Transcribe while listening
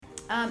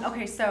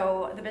Okay,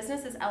 so the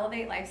business is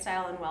Elevate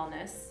Lifestyle and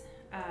Wellness.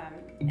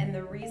 And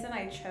the reason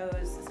I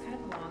chose, it's kind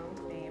of a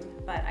long name,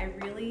 but I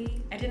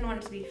didn't want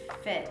it to be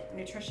fit,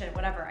 nutrition,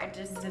 whatever. I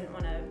just didn't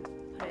want to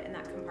put it in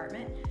that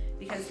compartment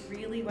because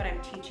really what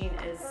I'm teaching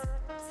is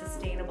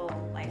sustainable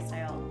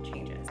lifestyle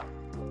changes.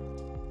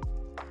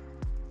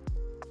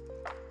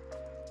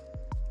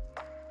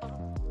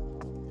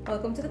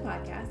 Welcome to the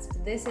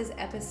podcast. This is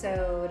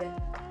episode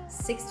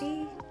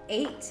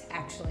 68,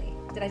 actually.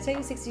 Did I tell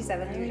you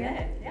 67 earlier? You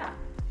did, yeah.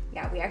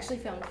 Yeah, we actually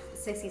filmed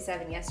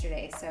 67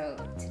 yesterday, so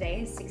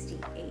today is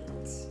 68.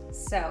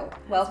 So,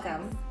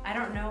 welcome. Nice. I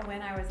don't know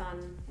when I was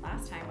on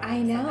last time. I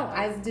know.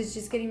 I was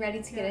just getting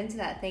ready to get into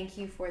that. Thank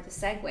you for the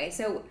segue.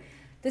 So,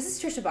 this is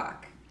Trisha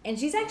Bach, and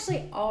she's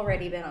actually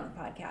already been on the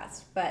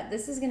podcast, but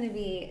this is going to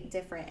be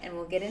different, and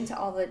we'll get into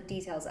all the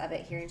details of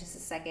it here in just a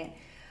second.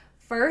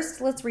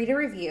 First, let's read a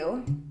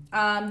review.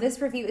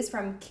 This review is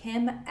from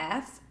Kim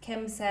F.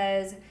 Kim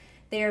says,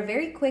 they are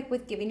very quick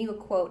with giving you a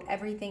quote.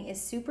 Everything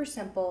is super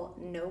simple,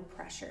 no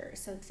pressure.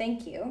 So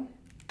thank you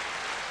to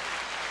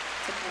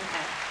Kim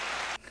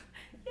F.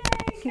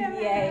 Yay, Kim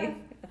Yay.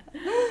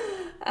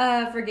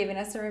 For giving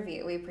us a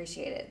review. We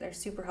appreciate it. They're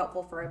super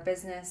helpful for our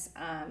business.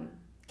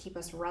 Keep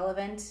us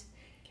relevant,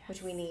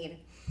 which we need.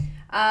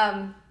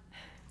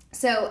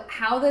 So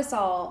how this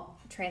all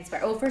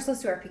transpired. Well, first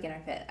let's do our peak and our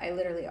fit. I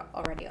literally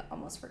already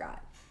almost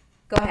forgot.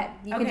 Go ahead.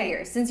 You can do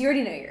yours, since you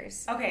already know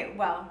yours. Okay,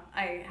 well,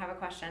 I have a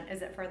question.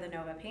 Is it for the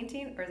Nova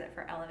painting or is it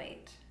for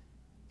Elevate?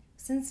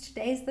 Since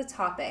today's the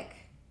topic,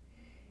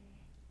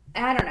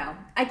 I don't know.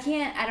 I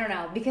don't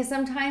know. Because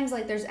sometimes,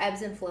 like, there's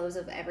ebbs and flows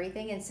of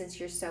everything, and since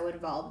you're so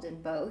involved in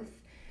both,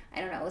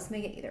 I don't know. Let's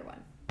make it either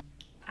one.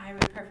 I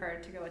would prefer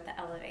to go with the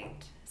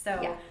Elevate.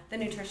 So the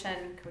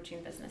nutrition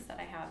coaching business that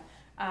I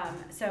have.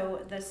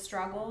 So the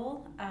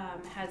struggle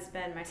has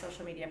been my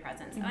social media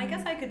presence. And I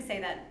guess I could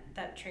say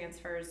that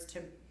transfers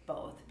to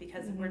both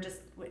because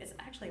it's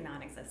actually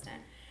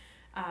non-existent.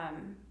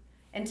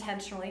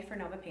 Intentionally for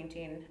Nova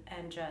painting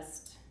and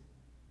just,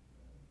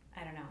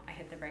 I don't know, I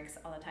hit the brakes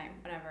all the time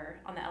whenever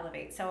on the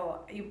Elevate.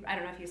 So I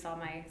don't know if you saw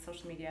my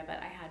social media, but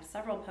I had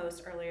several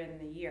posts earlier in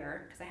the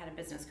year because I had a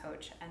business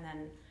coach, and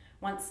then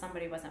once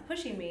somebody wasn't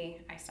pushing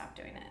me, I stopped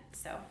doing it.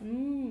 So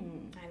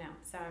I know.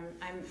 So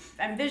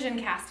I'm vision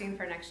casting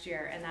for next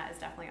year, and that is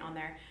definitely on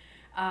there.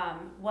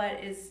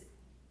 What is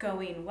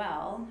going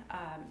well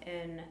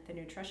in the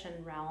nutrition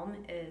realm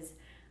is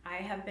I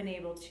have been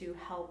able to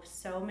help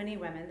so many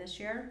women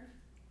this year,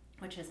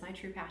 which is my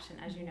true passion,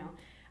 as you know,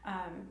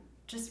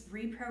 just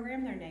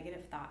reprogram their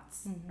negative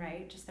thoughts,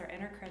 right? Just their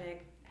inner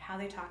critic, how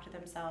they talk to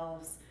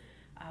themselves,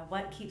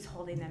 what keeps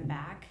holding them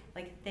back.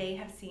 Like, they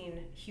have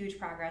seen huge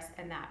progress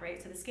in that, right?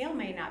 So the scale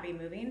may not be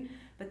moving,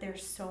 but they're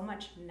so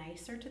much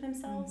nicer to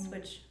themselves,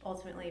 which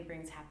ultimately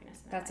brings happiness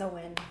in their life. That's a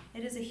win.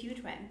 It is a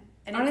huge win.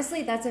 And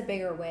honestly, that's a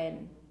bigger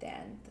win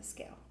than the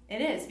scale.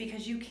 It is,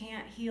 because you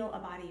can't heal a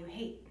body you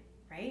hate,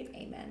 right?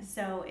 Amen.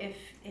 So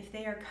if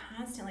they are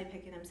constantly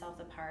picking themselves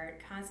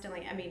apart,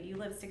 constantly, I mean, you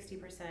live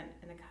 60%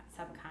 in the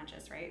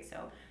subconscious, right?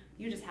 So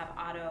you just have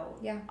auto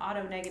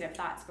negative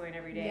thoughts going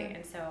every day.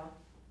 And so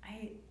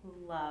I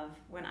love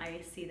when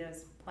I see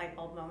those light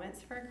bulb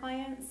moments for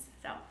clients.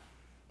 So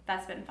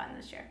that's been fun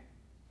this year.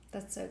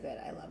 That's so good.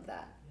 I love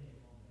that.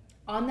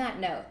 On that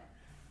note,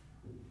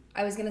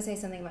 I was going to say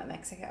something about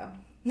Mexico.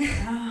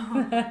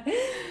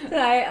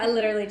 I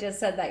literally just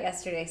said that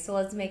yesterday, so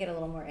let's make it a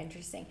little more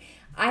interesting.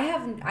 I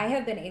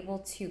have been able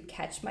to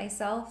catch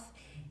myself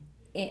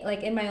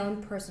in my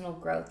own personal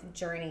growth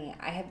journey.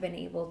 I have been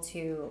able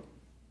to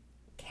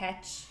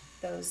catch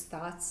those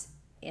thoughts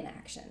in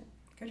action.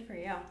 Good for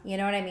you. You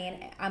know what I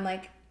mean? I'm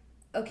like,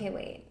 okay,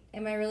 wait,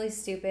 am I really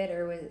stupid?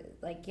 Or was,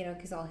 like, you know,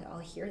 because I'll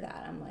hear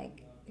that. I'm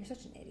like, you're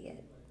such an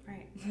idiot.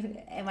 Right.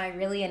 Am I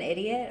really an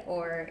idiot,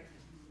 or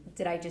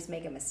did I just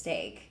make a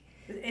mistake?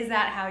 Is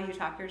that how you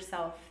talk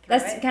yourself through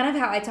That's kind of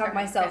how I talk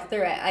myself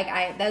through it.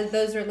 Like,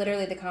 those are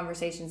literally the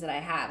conversations that I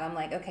have. I'm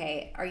like,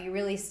 okay, are you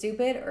really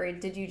stupid, or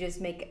did you just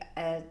make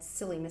a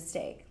silly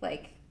mistake?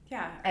 Like,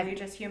 are you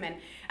just human?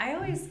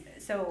 I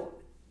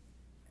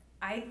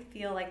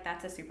feel like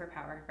that's a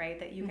superpower, right?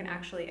 That you can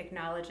actually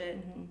acknowledge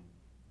it,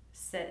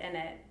 sit in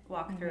it,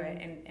 walk through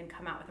it, and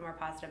come out with a more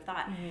positive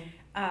thought.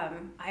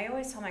 I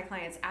always tell my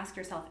clients, ask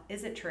yourself,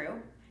 is it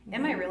true?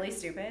 Am I really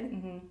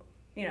stupid?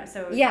 You know,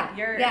 so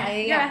you're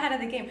ahead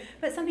of the game.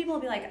 But some people will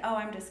be like, oh,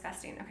 I'm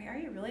disgusting. Okay, are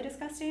you really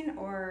disgusting?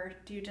 Or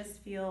do you just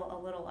feel a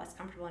little less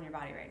comfortable in your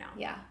body right now?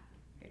 Yeah.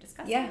 You're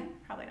disgusting? Yeah.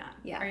 Probably not.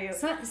 Yeah. Are you?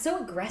 It's not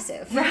so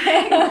aggressive.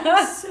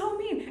 Right? So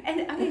mean.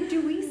 And I mean,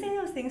 do we say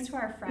those things to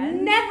our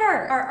friends?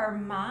 Never. Our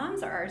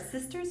moms or our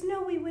sisters?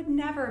 No, we would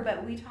never,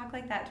 but we talk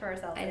like that to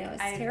ourselves. I know,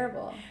 it's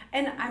terrible.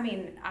 And I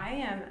mean, I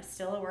am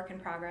still a work in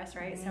progress,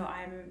 right? So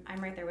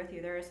I'm right there with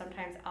you. There are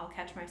sometimes I'll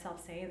catch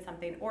myself saying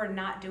something or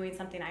not doing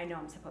something I know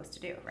I'm supposed to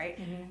do, right?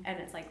 And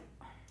it's like,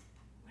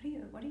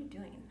 what are you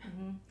doing?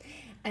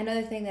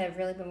 Another thing that I've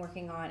really been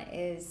working on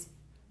is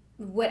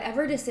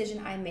whatever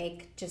decision I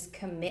make, just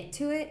commit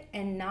to it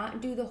and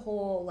not do the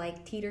whole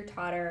like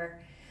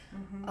teeter-totter,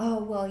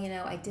 oh, well,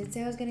 I did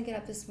say I was going to get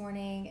up this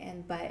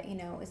morning, but,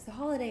 it's the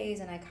holidays,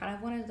 and I kind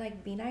of want to,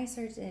 like, be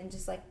nicer and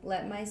just, like,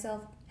 let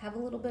myself have a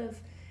little bit of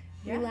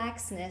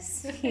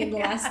relaxedness in the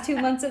last 2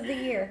 months of the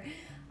year.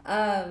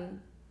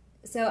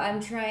 So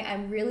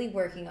I'm really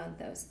working on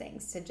those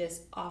things, to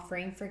just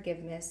offering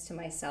forgiveness to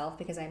myself,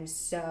 because I'm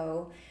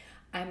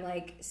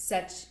like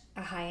such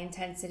a high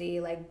intensity,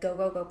 like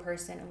go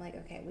person. I'm like,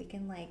 okay, we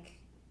can, like,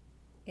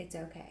 it's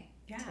okay.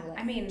 Yeah.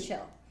 To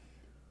chill.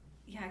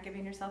 Yeah,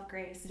 giving yourself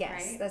grace,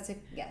 yes, right?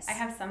 Yes. I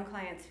have some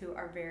clients who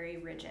are very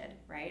rigid,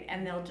 right?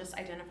 And they'll just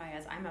identify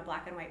as, I'm a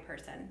black and white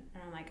person.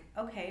 And I'm like,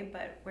 okay,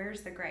 but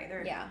where's the gray?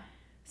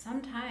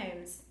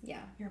 Sometimes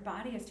your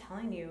body is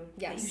telling you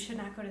that you should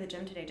not go to the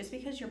gym today. Just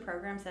because your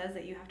program says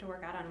that you have to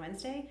work out on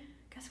Wednesday,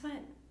 guess what?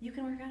 You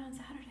can work out on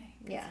Saturday.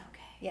 Yeah. It's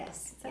okay.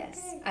 Yes. It's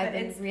okay. I've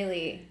been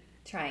really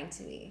trying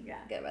to be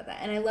good about that.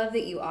 And I love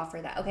that you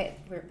offer that. Okay,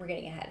 we're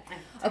getting ahead.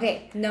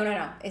 Okay, no.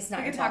 It's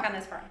not your fault. We could talk on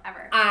this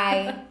forever.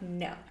 I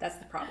know. That's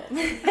the problem.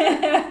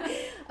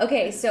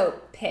 Okay,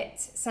 so PIT.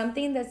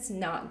 Something that's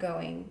not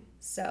going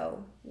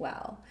so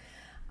well.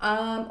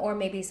 Or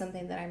maybe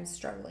something that I'm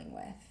struggling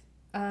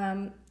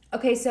with.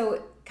 Okay,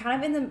 so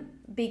kind of in the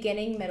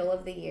beginning, middle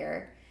of the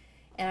year,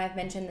 and I've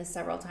mentioned this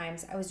several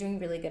times, I was doing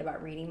really good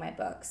about reading my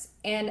books.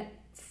 And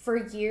for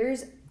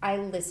years, I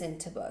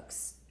listened to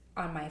books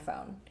on my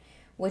phone,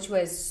 which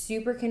was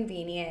super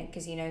convenient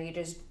because, you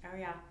just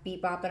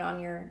beep bopping on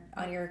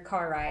your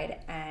car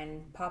ride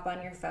and pop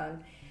on your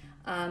phone.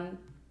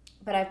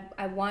 But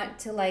I want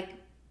to, like,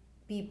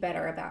 be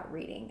better about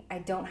reading. I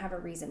don't have a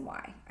reason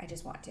why. I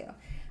just want to.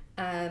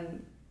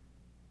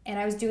 And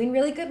I was doing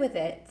really good with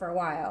it for a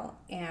while,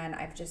 and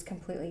I've just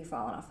completely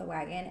fallen off the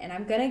wagon. And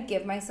I'm going to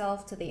give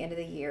myself to the end of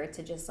the year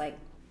to just, like,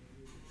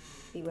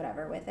 be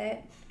whatever with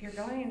it. You're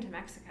going into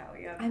Mexico.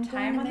 You have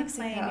time on the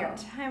plane, you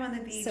have time on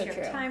the beach, you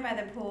have time by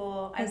the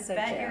pool. I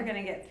bet you're going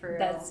to get through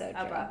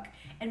a book.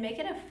 And make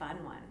it a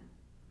fun one.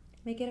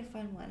 Make it a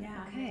fun one.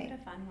 Yeah, okay. Make it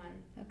a fun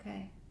one.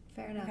 Okay,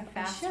 fair enough. Like a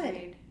fast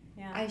read.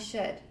 Yeah. I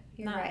should.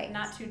 You're right.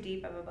 Not too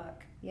deep of a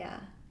book. Yeah,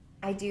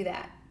 I do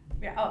that.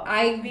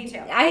 Yeah. Me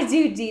too. I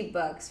do deep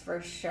books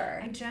for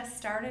sure. I just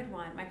started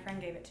one. My friend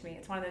gave it to me.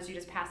 It's one of those you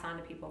just pass on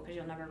to people because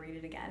you'll never read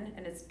it again.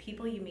 And it's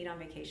People You Meet on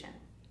Vacation.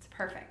 It's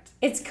perfect.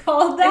 It's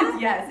called that?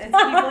 Yes, it's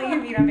People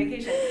You Meet on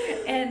Vacation.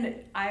 And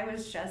I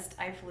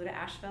flew to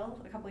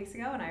Asheville a couple weeks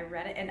ago and I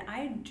read it. And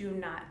I do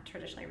not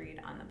traditionally read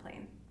on the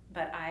plane,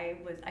 but I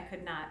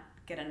could not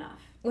get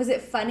enough. Was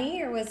it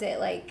funny or was it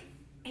like?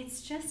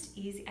 It's just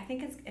easy. I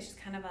think it's just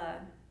kind of a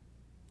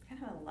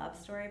love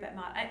story, but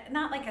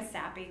not like a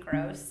sappy,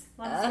 gross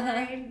love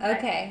story.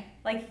 Okay.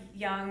 Like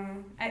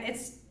young.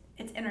 It's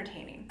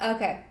entertaining.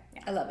 Okay.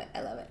 Yeah. I love it.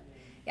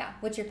 Yeah.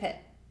 What's your PIT?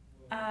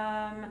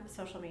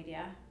 Social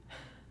media.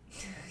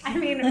 I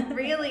mean,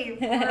 really,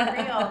 for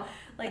real.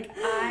 Like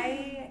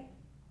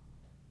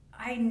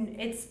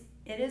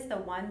it is the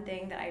one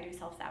thing that I do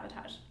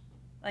self-sabotage.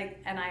 Like,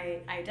 and I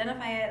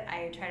identify it.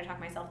 I try to talk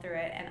myself through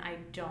it, and I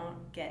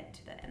don't get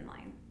to the end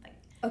line. Like.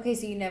 Okay,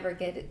 so you never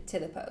get to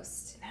the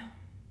post. No.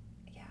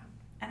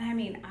 And I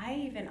mean,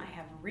 I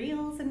have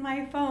reels in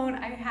my phone.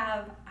 I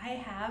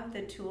have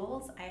the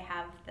tools. I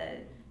have the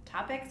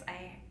topics.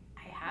 I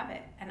have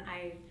it, and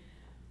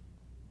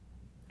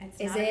it's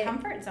not a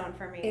comfort zone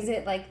for me. Is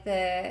it like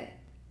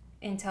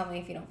and tell me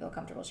if you don't feel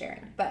comfortable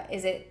sharing, but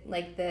is it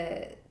like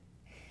the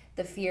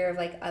fear of,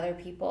 like, other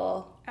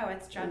people? Oh,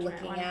 it's judgment.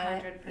 Looking 100%.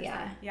 At it.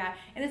 Yeah,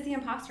 and it's the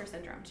imposter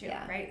syndrome too,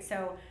 right?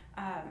 So,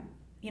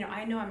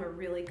 I know I'm a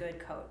really good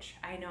coach.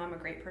 I know I'm a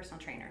great personal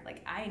trainer.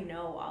 Like, I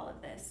know all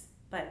of this.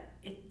 But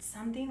it's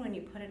something when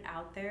you put it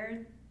out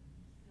there,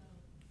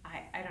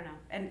 I don't know.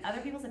 And other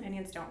people's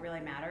opinions don't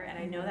really matter. And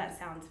I know that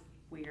sounds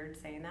weird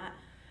saying that.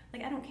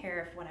 Like, I don't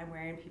care if what I'm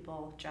wearing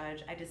people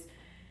judge.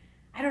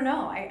 I don't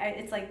know.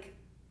 It's like,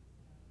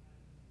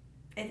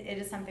 it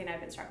is something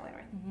I've been struggling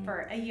with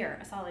for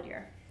a solid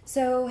year.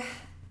 So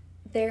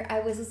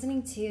I was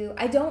listening to,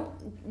 I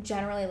don't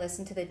generally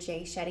listen to the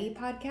Jay Shetty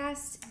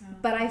podcast,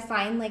 but I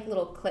find, like,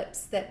 little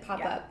clips that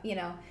pop up,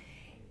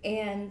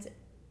 and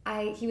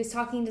he was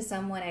talking to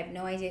someone. I have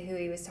no idea who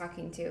he was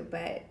talking to,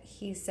 but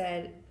he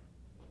said,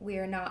 "We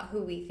are not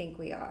who we think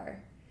we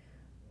are.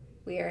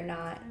 We are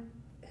not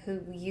who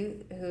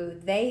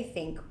they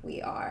think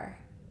we are.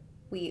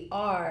 We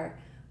are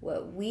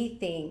what we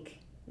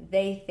think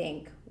they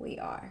think we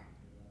are."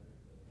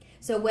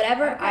 So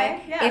whatever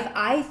if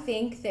I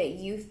think that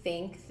you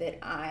think that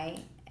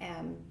I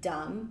am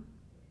dumb,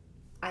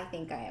 I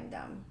think I am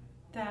dumb.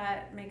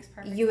 That makes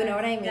perfect sense. You know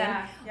what I mean?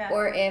 Yeah.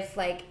 Or if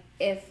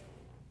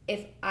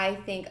I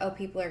think,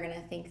 people are going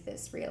to think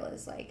this reel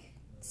is, like,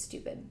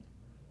 stupid.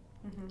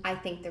 I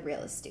think the reel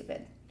is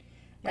stupid.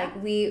 Yeah.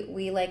 Like,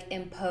 we like,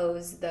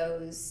 impose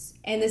those,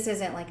 and this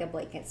isn't, like, a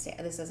blanket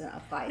this doesn't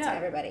apply to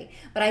everybody.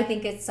 But I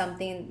think it's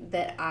something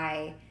that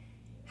I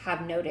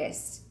have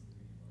noticed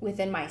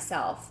within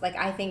myself. Like,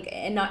 I think,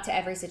 and not to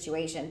every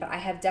situation, but I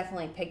have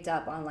definitely picked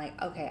up on,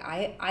 like, okay,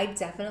 I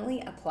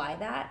definitely apply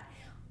that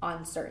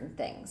on certain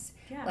things.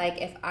 Yeah. Like,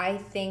 if I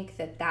think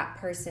that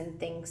person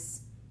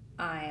thinks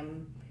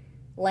I'm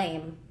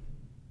lame.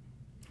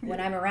 When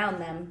I'm around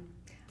them,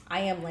 I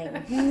am lame.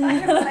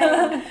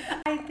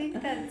 I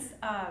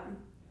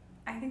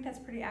think that's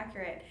pretty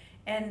accurate,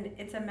 and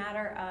it's a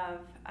matter of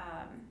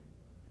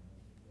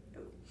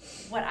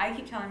what I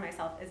keep telling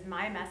myself is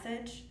my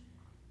message.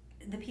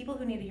 The people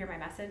who need to hear my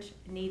message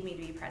need me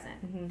to be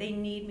present. Mm-hmm. They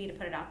need me to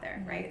put it out there,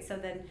 mm-hmm. right? So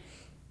then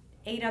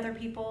 8 other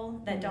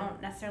people that mm-hmm.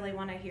 don't necessarily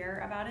want to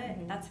hear about it,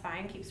 mm-hmm. that's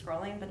fine, keep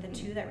scrolling, but the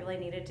mm-hmm. 2 that really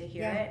needed to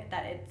hear yeah. it,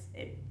 that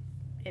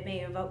it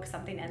may evoke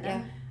something in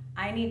them,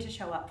 I need to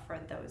show up for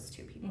those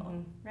 2 people,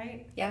 mm-hmm.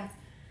 right? Yeah.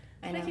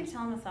 I know. I keep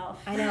telling myself.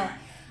 I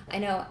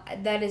know.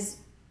 That is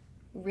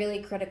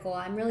really critical.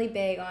 I'm really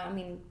big on, I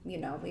mean,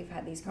 we've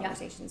had these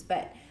conversations,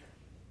 but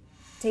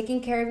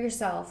taking care of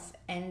yourself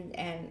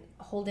and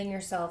holding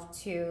yourself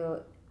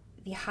to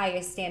the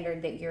highest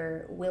standard that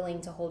you're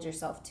willing to hold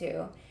yourself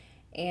to.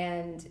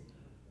 And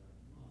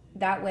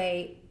that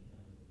way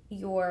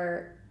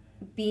you're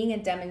being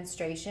a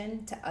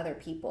demonstration to other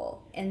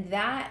people. And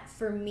that,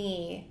 for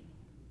me,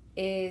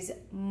 is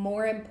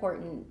more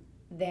important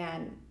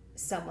than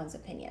someone's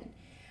opinion.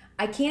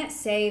 I can't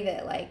say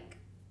that, like,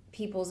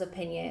 people's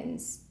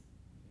opinions,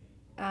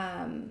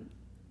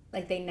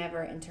 like, they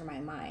never enter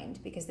my mind,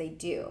 because they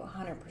do,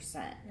 100%.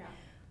 Yeah.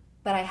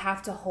 But I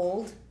have to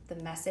hold the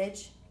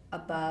message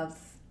above,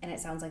 and it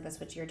sounds like that's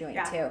what you're doing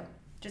too.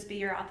 Just be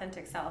your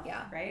authentic self,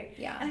 right?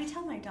 Yeah. And I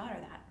tell my daughter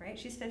that, right?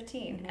 She's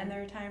 15, mm-hmm. and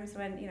there are times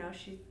when,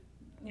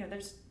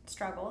 there's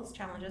struggles,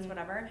 challenges, mm-hmm.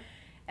 whatever.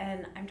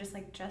 And I'm just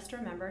like, just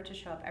remember to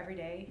show up every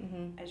day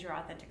mm-hmm. as your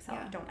authentic self.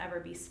 Yeah. Don't ever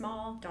be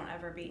small. Don't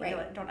ever be,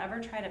 don't ever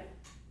try to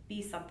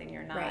be something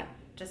you're not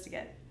just to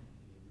get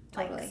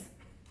totally likes.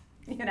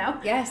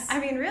 Yes. I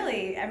mean,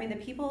 really, the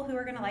people who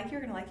are going to like you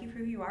are going to like you for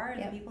who you are, and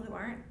yep. the people who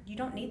aren't, you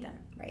don't need them.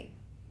 Right.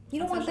 You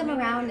don't want them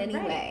around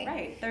anyway.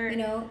 Right. They're,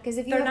 because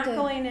if you they're not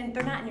going in,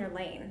 they're not in your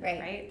lane.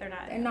 Right.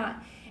 They're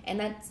not. And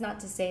that's not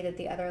to say that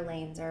the other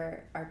lanes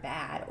are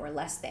bad or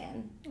less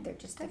than. They're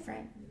just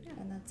different. Yeah.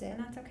 And that's it. And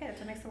that's okay. That's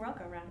what makes the world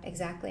go round.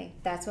 Exactly.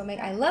 That's what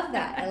I love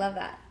that. I love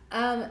that.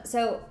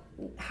 So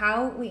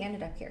how we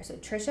ended up here. So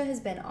Trisha has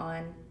been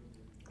on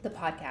the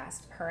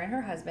podcast. Her and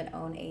her husband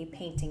own a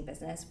painting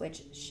business,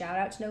 which, shout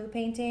out to Nova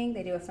Painting.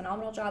 They do a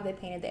phenomenal job. They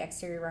painted the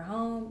exterior of our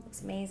home.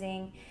 Looks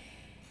amazing.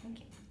 Thank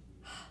you.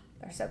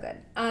 They're so good.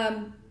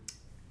 And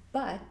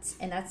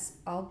that's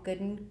all good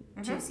and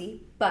mm-hmm.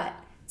 juicy. But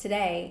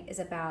today is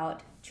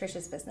about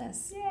Trisha's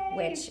business. Yay.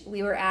 Which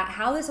we were at.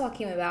 How this all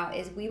came about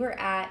is we were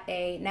at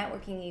a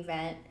networking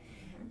event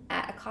mm-hmm.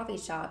 at a coffee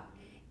shop,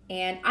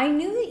 and I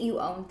knew that you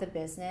owned the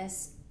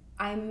business.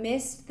 I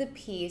missed the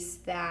piece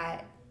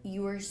that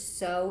you were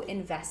so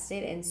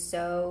invested and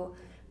so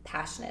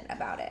passionate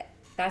about it.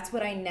 That's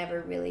what I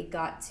never really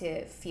got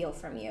to feel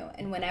from you.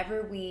 And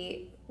whenever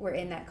we were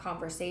in that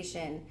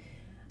conversation,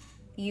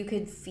 you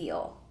could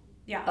feel.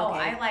 Yeah. Okay. Oh,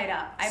 I light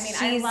up.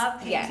 I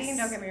love painting. Yes.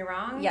 Don't get me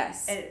wrong.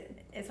 Yes.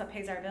 It's what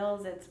pays our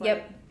bills. It's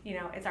what,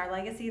 it's our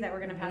legacy that we're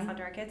going to pass mm-hmm. on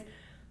to our kids.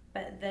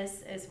 But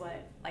this is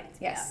what lights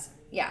me up.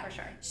 Yeah. For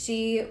sure.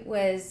 She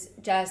was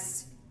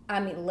just,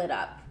 lit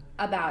up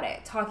about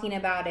it, talking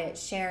about it,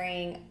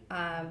 sharing.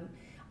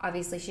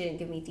 Obviously, she didn't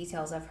give me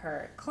details of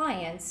her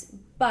clients,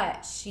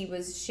 but she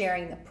was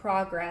sharing the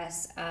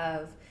progress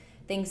of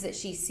things that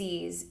she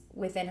sees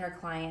within her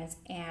clients,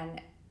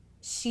 and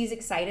she's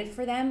excited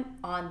for them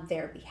on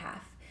their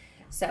behalf.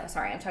 So,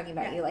 sorry, I'm talking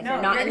about you like you're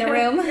not in the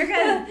room. You're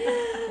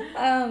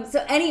good.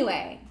 So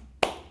anyway,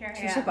 here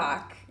Trisha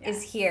Bach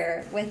is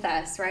here with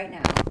us right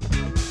now.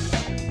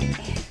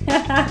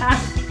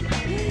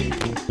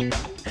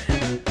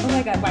 Oh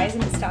my God, why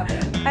isn't it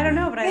stopping? I don't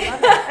know, but I love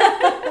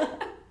it.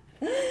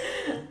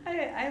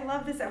 I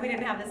love this. We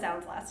didn't have the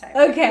sounds last time.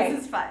 Okay.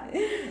 This is fun.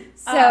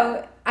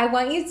 So I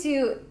want you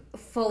to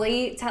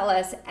fully tell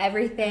us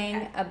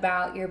everything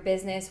about your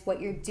business,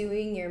 what you're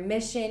doing, your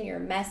mission, your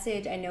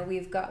message. I know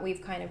we've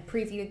kind of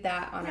previewed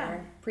that on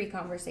our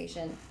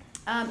pre-conversation.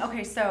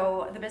 Okay,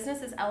 so the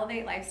business is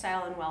Elevate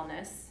Lifestyle and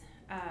Wellness.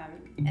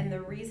 And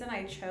the reason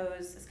I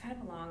chose, it's kind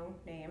of a long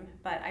name,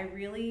 but I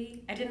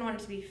didn't want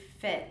it to be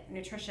fit,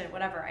 nutrition,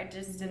 whatever. I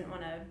just didn't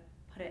want to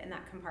put it in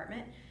that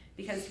compartment,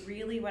 because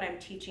really what I'm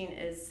teaching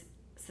is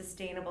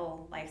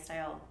sustainable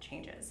lifestyle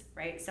changes,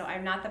 right? So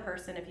I'm not the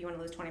person, if you want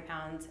to lose 20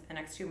 pounds in the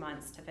next 2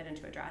 months to fit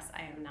into a dress,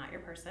 I am not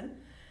your person.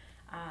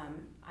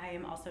 I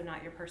am also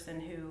not your person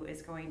who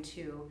is going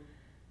to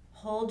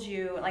hold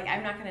you, like,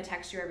 I'm not going to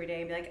text you every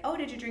day and be like, oh,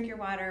 did you drink your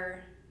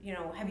water?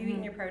 Have you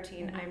eaten your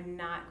protein? Mm-hmm. I'm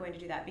not going to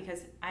do that,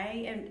 because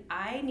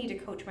I need to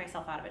coach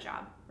myself out of a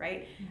job,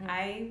 right? Mm-hmm.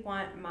 I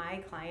want my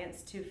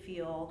clients to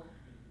feel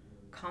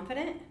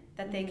confident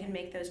that they can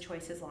make those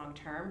choices long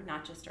term,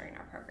 not just during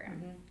our program.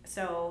 Mm-hmm.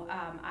 So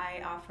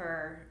I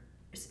offer,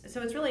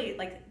 so it's really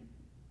like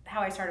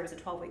how I started was a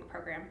 12-week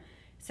program.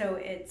 So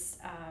it's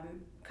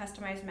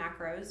customized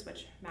macros,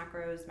 which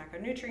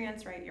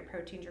macronutrients, right? Your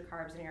proteins, your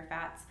carbs, and your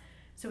fats.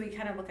 So we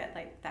kind of look at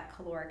like that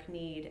caloric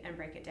need and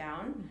break it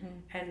down.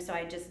 Mm-hmm. And so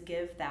I just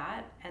give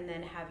that and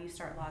then have you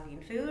start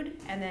logging food.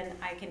 And then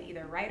I can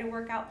either write a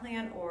workout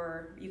plan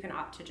or you can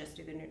opt to just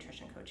do the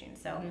nutrition coaching.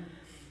 So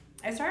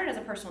I started as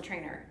a personal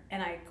trainer,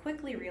 and I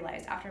quickly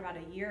realized after about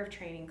a year of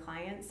training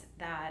clients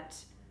that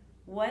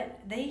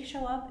they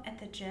show up at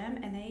the gym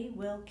and they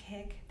will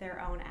kick their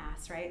own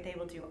ass, right? They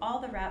will do all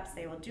the reps,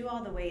 they will do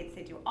all the weights,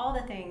 they do all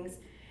the things,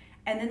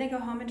 and then they go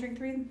home and drink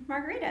 3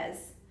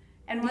 margaritas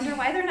and wonder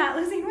why they're not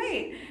losing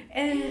weight,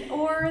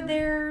 or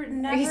they're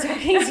never. Are you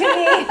talking to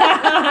me?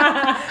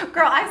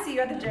 Girl, I see you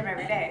at the gym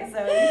every day,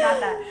 so you got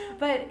that.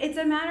 But it's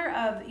a matter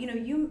of,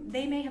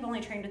 they may have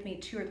only trained with me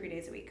 2 or 3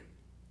 days a week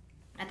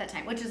at that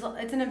time,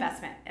 it's an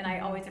investment, and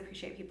I always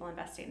appreciate people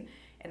investing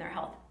in their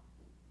health.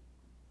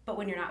 But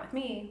when you're not with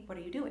me, what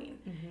are you doing?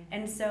 Mm-hmm.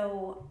 And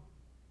so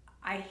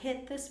I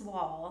hit this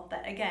wall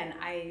that, again,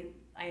 I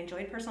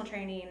enjoyed personal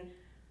training,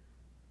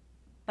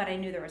 but I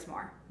knew there was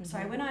more. Mm-hmm. So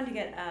I went on to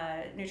get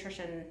a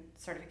nutrition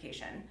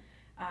certification.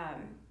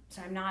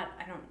 So I'm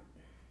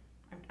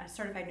a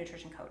certified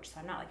nutrition coach. So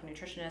I'm not like a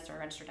nutritionist or a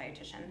registered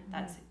dietitian. Mm-hmm.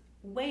 That's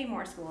way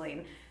more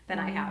schooling than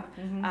I have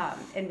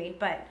in me.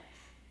 But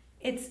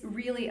it's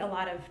really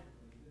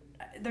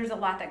there's a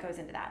lot that goes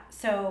into that.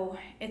 So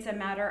it's a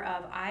matter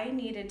of, I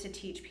needed to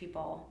teach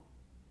people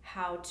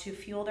how to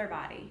fuel their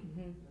body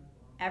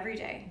every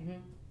day,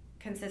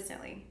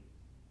 consistently.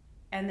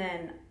 And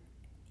then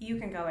you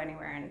can go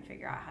anywhere and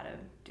figure out how to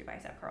do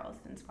bicep curls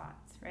and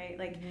squats, right?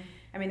 Like,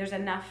 I mean, there's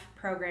enough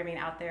programming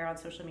out there on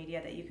social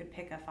media that you could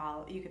pick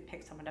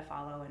someone to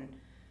follow, and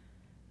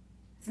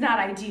it's not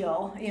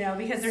ideal,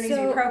 because there needs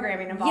to be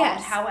programming involved.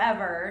 Yes.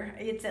 However,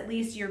 it's at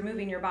least you're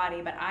moving your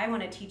body. But I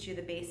want to teach you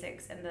the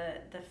basics and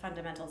the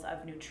fundamentals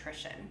of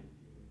nutrition.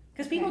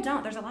 Because people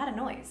don't. There's a lot of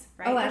noise,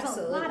 right? Oh, there's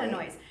absolutely. a lot of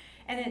noise.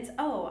 And it's,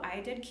 I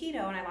did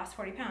keto and I lost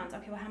 40 pounds.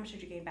 Okay, well, how much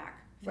did you gain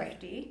back?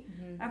 50?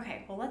 Right.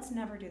 Okay, well, let's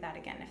never do that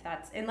again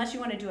unless you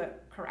want to do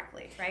it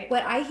correctly, right?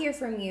 What I hear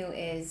from you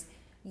is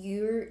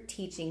you're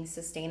teaching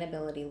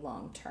sustainability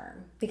long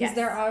term. Because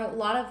there are a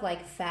lot of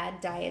like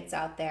fad diets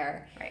out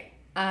there. Right.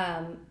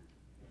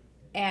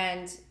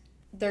 And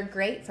they're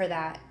great for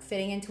that,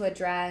 fitting into a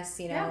dress,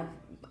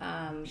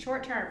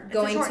 short term,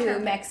 going to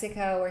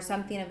Mexico or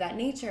something of that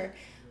nature.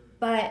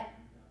 But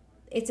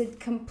it's a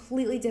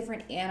completely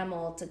different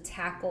animal to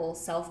tackle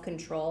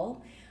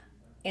self-control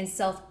and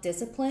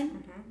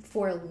self-discipline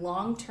for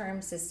long-term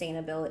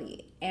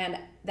sustainability. And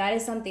that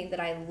is something that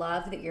I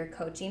love that you're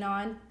coaching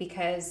on,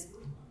 because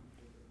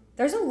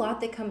there's a lot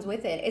that comes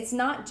with it. It's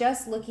not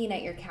just looking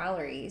at your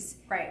calories.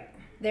 Right.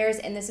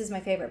 And this is my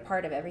favorite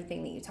part of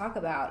everything that you talk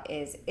about,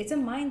 is it's a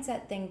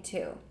mindset thing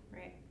too.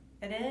 Right.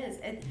 It is.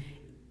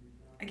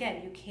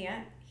 Again, you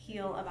can't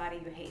heal a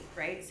body you hate,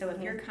 right? So if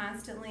you're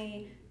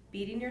constantly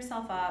beating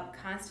yourself up,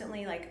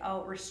 constantly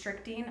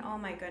restricting, oh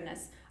my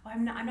goodness,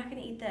 I'm not going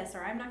to eat this,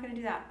 or I'm not going to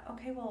do that.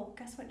 Okay, well,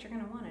 guess what you're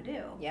going to want to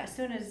do as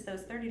soon as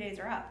those 30 days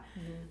are up.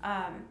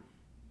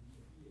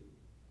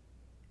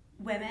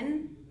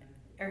 Women,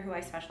 or who I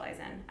specialize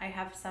in, I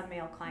have some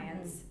male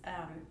clients,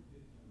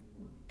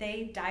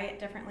 they diet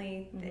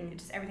differently.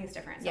 Just everything's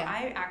different. So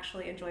I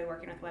actually enjoy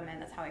working with women.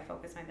 That's how I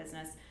focus my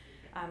business.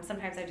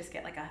 Sometimes I just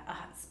get like a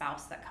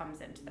spouse that comes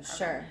into the program.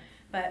 Sure.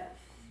 But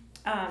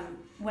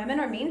women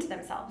are mean to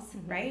themselves,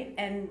 right?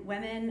 And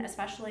women,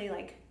 especially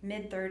like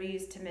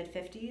mid-30s to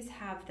mid-50s,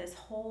 have this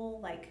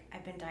whole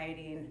I've been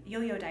dieting,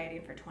 yo-yo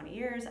dieting for 20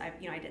 years. I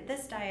did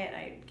this diet.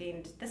 I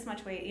gained this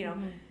much weight.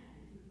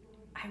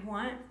 I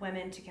want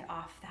women to get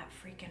off that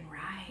freaking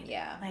ride.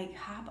 Yeah.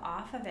 Hop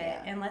off of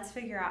it and let's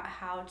figure out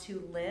how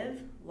to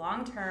live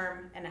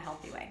long-term in a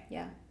healthy way.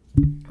 Yeah.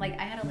 I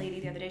had a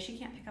lady the other day, she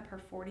can't pick up her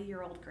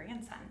 40-year-old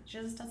grandson. She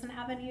just doesn't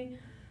have any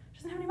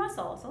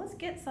muscle. So let's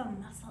get some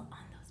muscle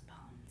on those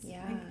bones.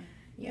 Yeah.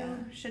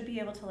 You should be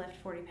able to lift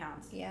 40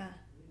 pounds. Yeah.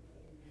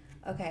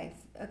 Okay.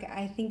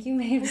 I think you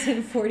may have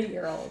said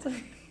 40-year-old.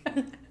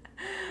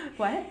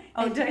 What?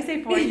 Oh, did I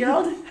say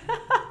 40-year-old?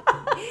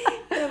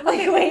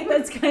 Okay, wait,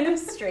 that's kind of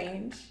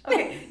strange.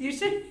 Okay, you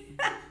should,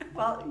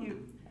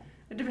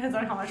 it depends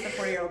on how much the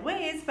 40-year-old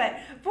weighs, but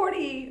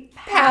 40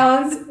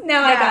 pounds.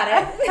 Now I got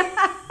it.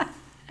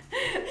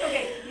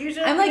 Okay, you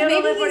should. I'm like,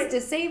 maybe he's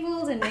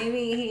disabled and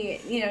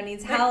maybe he,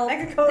 needs help.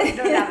 I could go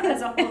down.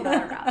 That's a whole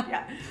other route,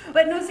 yeah.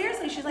 But no,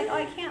 seriously, she's like,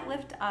 I can't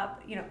lift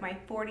up, my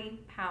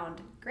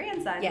 40-pound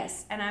grandson.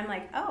 Yes. And I'm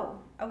like, oh,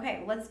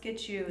 okay, let's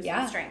get you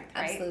some strength,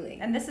 right? Absolutely.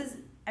 And this is,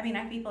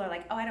 people are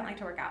like, I don't like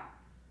to work out.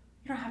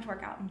 You don't have to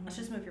work out. Let's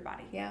just move your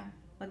body. Yeah.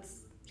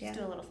 Let's just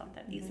do a little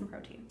something. Eat some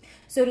protein.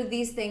 So do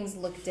these things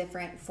look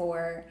different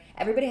for...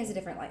 Everybody has a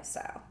different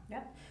lifestyle.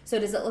 Yep. So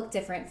does it look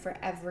different for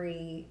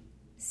every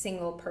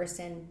single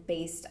person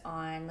based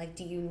on...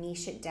 do you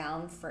niche it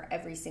down for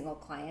every single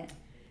client?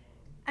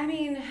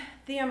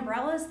 The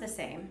umbrella is the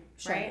same,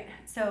 right?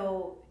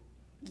 So,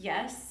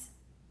 yes,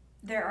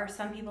 there are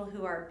some people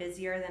who are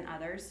busier than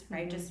others,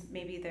 right? Just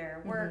maybe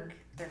their work,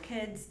 their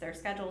kids, their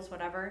schedules,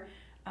 whatever.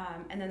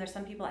 And then there's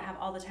some people that have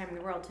all the time in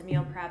the world to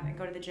meal prep and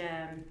go to the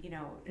gym,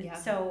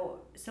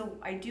 So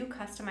I do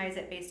customize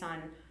it based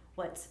on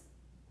what's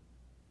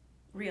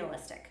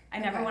realistic. I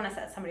never want to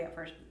set somebody up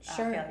for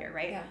failure,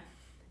 right? Yeah.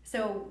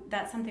 So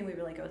that's something we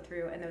really go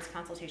through in those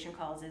consultation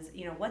calls is,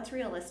 what's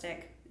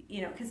realistic,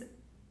 because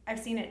I've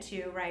seen it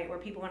too, right, where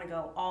people want to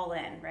go all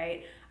in,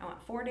 right? I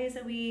want 4 days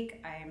a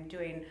week. I'm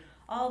doing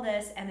all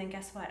this, and then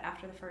guess what?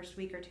 After the first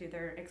week or two,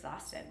 they're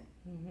exhausted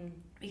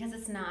because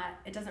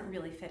it doesn't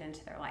really fit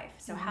into their life.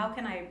 So how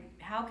can I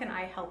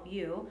help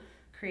you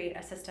create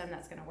a system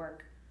that's going to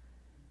work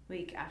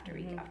week after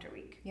week after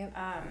week? Yep.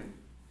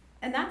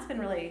 And that's been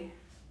really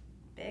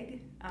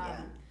big.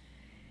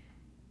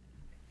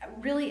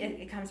 Really,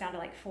 it comes down to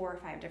like 4 or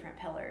 5 different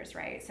pillars,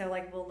 right? So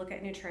like we'll look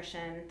at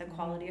nutrition, the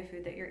quality of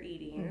food that you're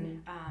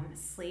eating,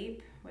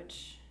 sleep,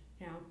 which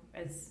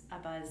is a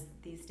buzz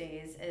these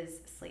days, is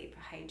sleep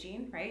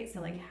hygiene, right?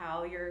 So like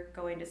how you're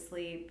going to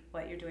sleep,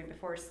 what you're doing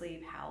before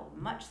sleep, how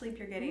much sleep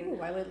you're getting.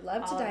 Ooh, I would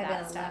love to dive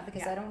in on that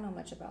because I don't know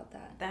much about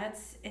that.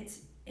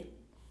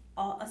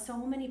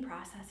 So many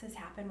processes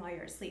happen while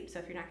you're asleep. So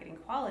if you're not getting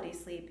quality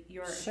sleep,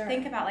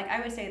 think about, like,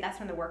 I would say that's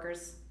when the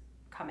workers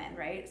come in,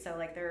 right? So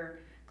like they're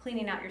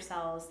cleaning out your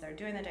cells, they're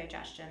doing the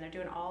digestion, they're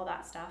doing all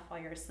that stuff while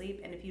you're asleep.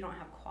 And if you don't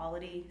have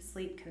quality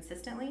sleep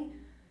consistently,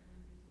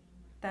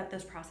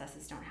 those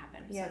processes don't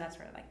happen. So that's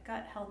where like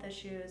gut health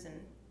issues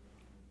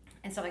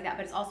and stuff like that.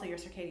 But it's also your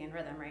circadian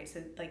rhythm, right?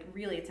 So like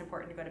really it's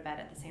important to go to bed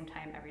at the same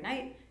time every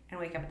night and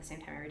wake up at the same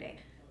time every day.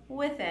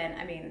 Within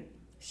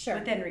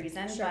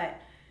reason, but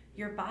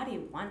your body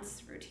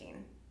wants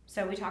routine.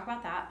 So we talk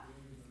about that.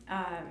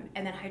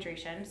 And then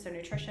hydration. So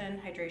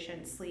nutrition,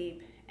 hydration,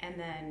 sleep, and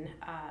then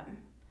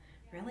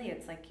really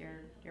it's like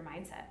your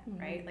mindset,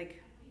 right?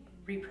 Like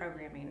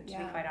reprogramming, to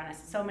be quite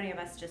honest. So many of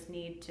us just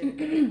need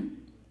to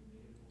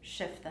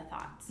shift the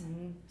thoughts.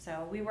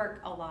 So we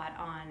work a lot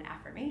on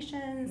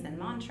affirmations and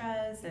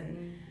mantras,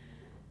 and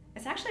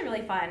it's actually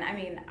really fun. I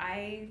mean,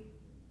 I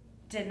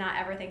did not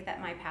ever think that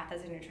my path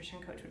as a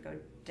nutrition coach would go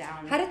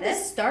down. How did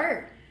this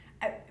start?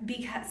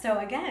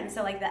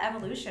 So like the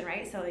evolution,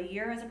 right? So a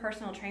year as a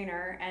personal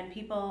trainer, and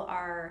people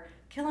are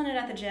killing it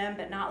at the gym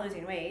but not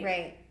losing weight.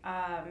 Right.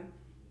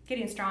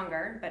 Getting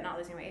stronger but not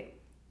losing weight.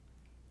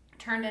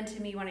 Turned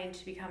into me wanting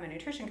to become a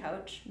nutrition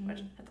coach,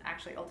 which that's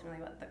actually ultimately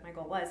what my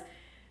goal was.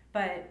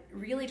 But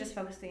really just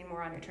focusing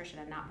more on nutrition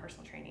and not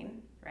personal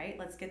training, right?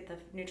 Let's get the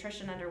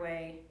nutrition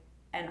underway,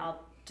 and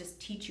I'll just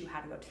teach you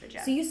how to go to the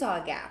gym. So you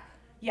saw a gap.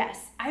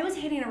 Yes. I was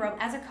hitting a rope.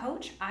 As a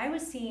coach, I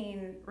was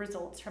seeing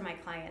results from my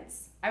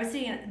clients. I was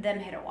seeing them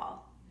hit a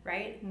wall,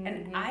 right?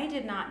 And I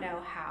did not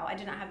know how. I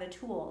did not have the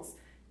tools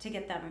to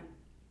get them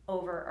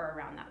over or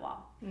around that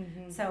wall.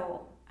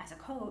 So as a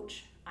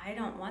coach, I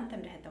don't want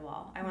them to hit the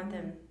wall. I want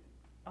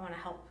to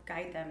help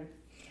guide them.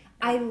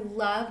 I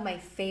love, my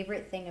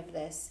favorite thing of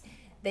this,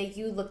 that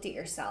you looked at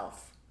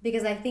yourself,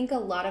 because I think a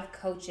lot of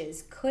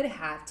coaches could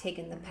have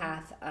taken the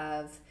path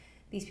of,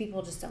 these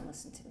people just don't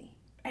listen to me.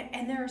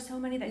 And there are so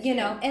many that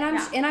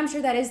and I'm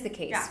sure that is the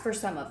case for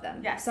some of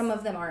them. Yes. Some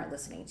of them aren't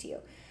listening to you.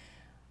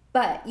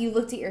 But you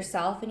looked at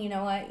yourself and you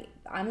know what?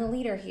 I'm the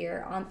leader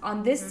here.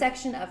 On this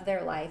section of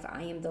their life,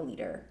 I am the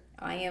leader.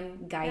 I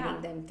am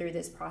guiding them through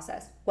this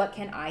process. What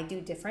can I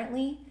do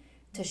differently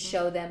to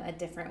show them a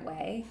different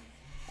way?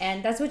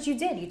 And that's what you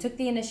did. You took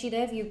the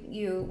initiative.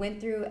 You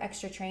went through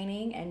extra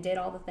training and did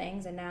all the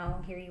things, and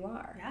now here you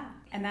are. Yeah.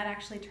 And that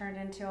actually turned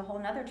into a whole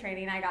nother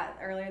training I got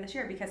earlier this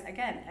year, because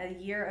again, a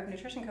year of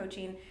nutrition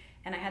coaching,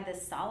 and I had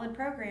this solid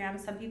program.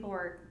 Some people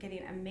were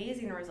getting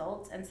amazing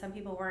results and some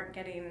people weren't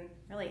getting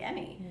really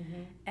any.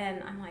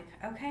 And I'm like,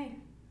 okay,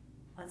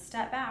 let's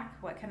step back.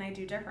 What can I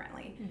do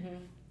differently?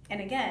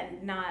 And again,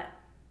 not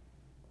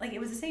like it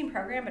was the same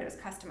program, but it was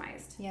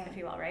customized, if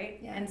you will, right?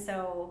 Yeah. And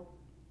so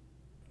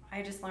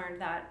I just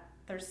learned that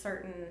there's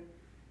certain,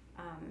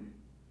 I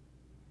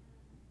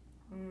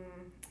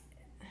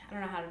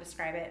don't know how to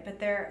describe it, but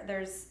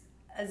there's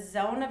a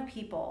zone of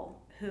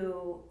people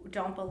who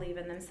don't believe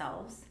in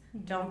themselves,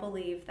 don't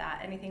believe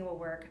that anything will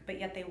work, but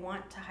yet they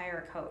want to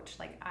hire a coach.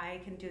 Like, I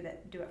can do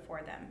it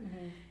for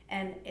them.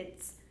 And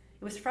it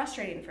was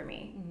frustrating for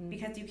me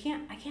because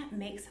I can't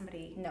make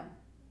somebody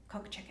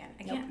cook chicken.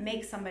 I can't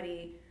make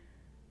somebody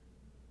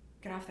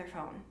get off their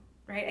phone.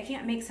 Right? I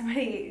can't make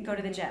somebody go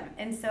to the gym.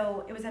 And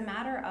so it was a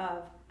matter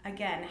of,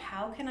 again,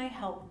 how can I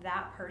help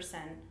that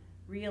person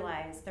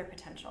realize their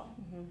potential?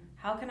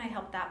 How can I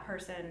help that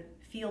person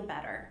feel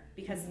better?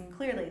 Because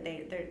clearly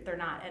they're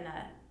not in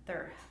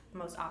their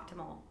most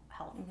optimal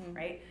health,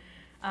 right?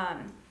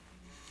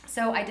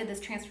 So I did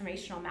this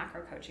transformational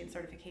macro coaching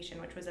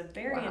certification, which was a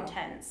very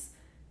intense,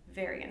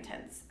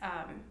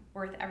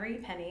 worth every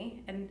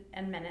penny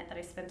and minute that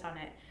I spent on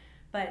it.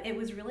 But it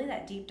was really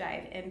that deep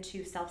dive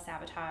into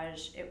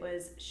self-sabotage. It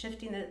was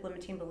shifting the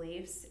limiting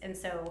beliefs. And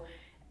so,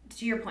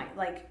 to your point,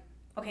 like,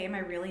 okay, am I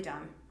really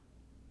dumb?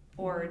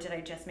 Or did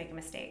I just make a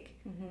mistake?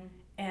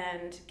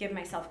 And give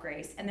myself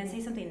grace. And then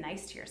say something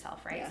nice to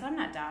yourself, right? So I'm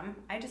not dumb.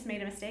 I just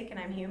made a mistake and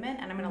I'm human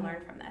and I'm going to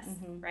learn from this,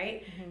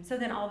 right? So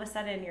then all of a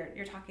sudden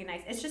you're talking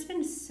nice. It's just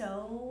been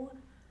so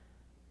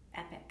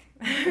epic.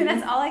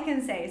 That's all I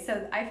can say.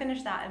 So I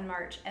finished that in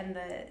March, and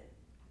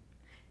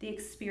the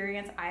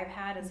experience I've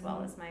had, as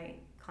well as my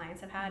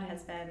clients have had,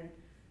 has been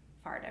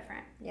far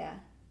different. Yeah,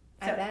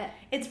 so I bet.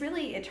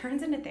 It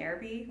turns into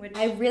therapy, which...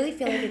 I really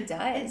feel like it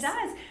does. It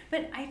does.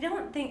 But I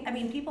don't think,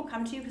 people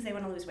come to you because they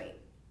want to lose weight.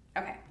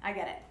 Okay, I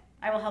get it.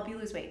 I will help you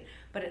lose weight.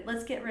 But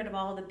let's get rid of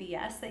all the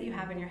BS that you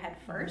have in your head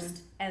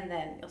first, and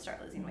then you'll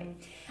start losing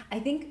weight. I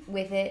think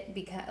with it,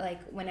 because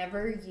like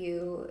whenever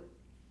you,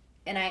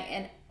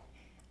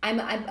 I'm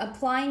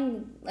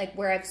applying like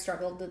where I've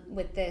struggled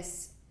with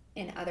this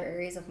in other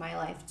areas of my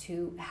life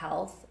to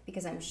health,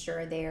 because I'm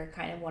sure they're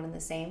kind of one and the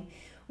same.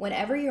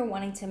 Whenever you're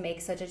wanting to make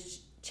such a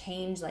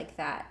change like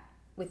that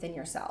within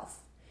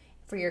yourself,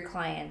 for your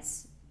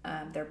clients,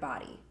 their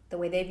body, the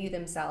way they view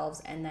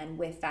themselves, and then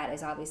with that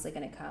is obviously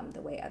going to come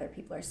the way other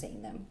people are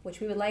seeing them, which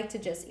we would like to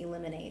just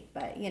eliminate,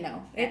 but it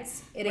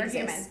We're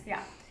exists.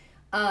 Human.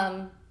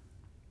 Yeah.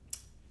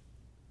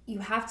 You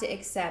have to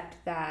accept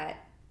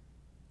that.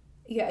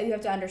 You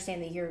have to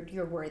understand that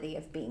you're worthy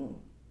of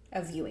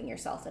viewing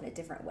yourself in a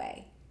different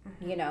way.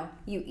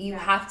 You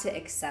have to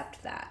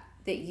accept that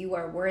you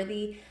are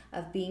worthy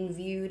of being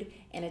viewed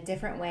in a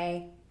different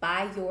way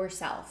by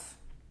yourself.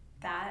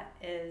 That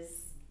is,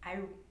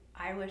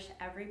 I wish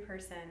every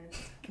person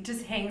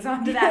just hangs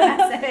on to that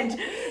message,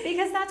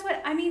 because that's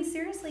what, I mean,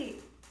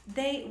 seriously,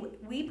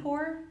 we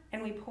pour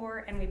and we pour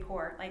and we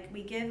pour. Like,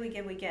 we give.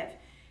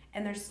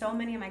 And there's so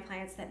many of my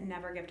clients that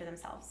never give to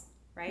themselves,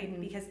 right?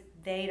 Because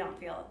they don't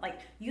feel like,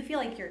 you feel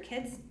like your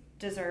kids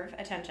deserve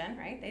attention,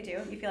 right? They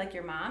do. You feel like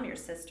your mom, your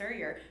sister,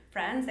 your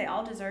friends, they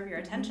all deserve your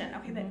attention.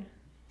 Okay, but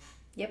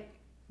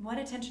what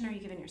attention are you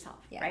giving yourself,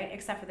 right?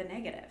 Except for the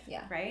negative,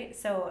 right?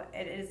 So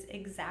it is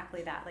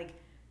exactly that. Like,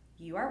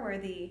 you are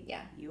worthy.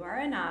 You are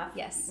enough.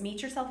 Yes.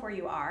 Meet yourself where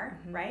you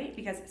are, right?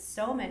 Because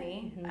so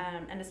many,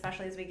 and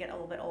especially as we get a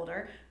little bit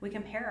older, we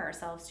compare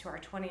ourselves to our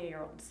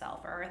 20-year-old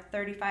self or our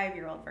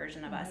 35-year-old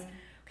version of us.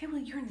 Okay,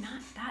 well, you're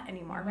not that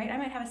anymore, right? I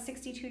might have a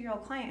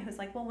 62-year-old client who's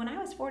like, well, when I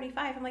was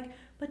 45, I'm like,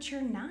 but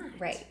you're not.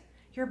 Right.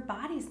 Your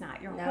body's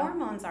not. Your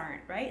hormones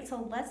aren't, right?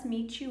 So let's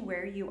meet you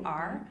where you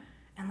are,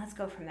 and let's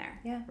go from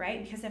there,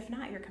 right? Because if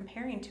not, you're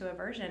comparing to a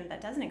version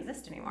that doesn't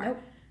exist anymore. Nope.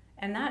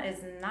 And that is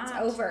not...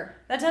 It's over.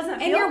 That doesn't feel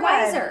good. And you're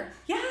wiser.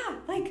 Yeah,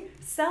 like,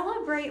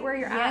 celebrate where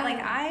you're at.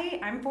 Like,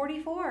 I'm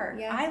 44.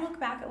 Yeah. I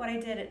look back at what I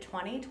did at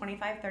 20,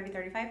 25, 30,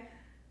 35.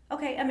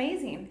 Okay,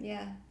 amazing.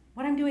 Yeah.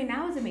 What I'm doing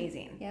now is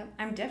amazing. Yep.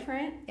 I'm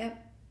different.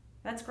 Yep.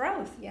 That's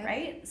growth,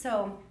 right?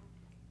 So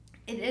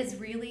it is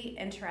really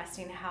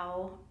interesting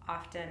how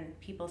often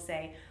people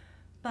say,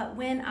 but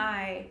when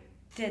I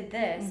did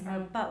this,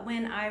 or but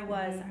when I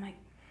was, I'm like,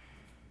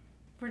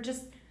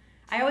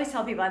 I always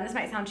tell people, and this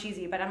might sound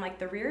cheesy, but I'm like,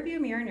 the rear view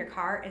mirror in your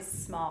car is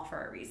small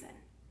for a reason.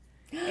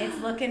 It's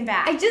looking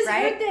back. I just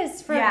right? heard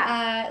this from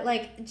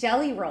like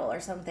Jelly Roll or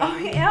something.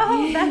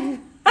 Oh,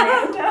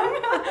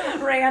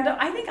 that's random.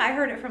 I think I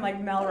heard it from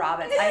like Mel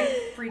Robbins.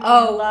 I freaking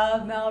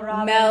love Mel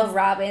Robbins. Mel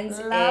Robbins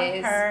love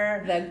is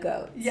her. The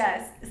GOAT.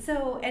 Yes.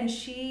 So, and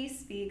she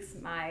speaks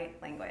my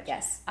language.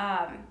 Yes.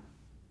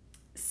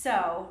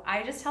 So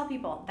I just tell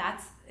people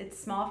it's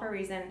small for a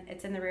reason.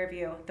 It's in the rear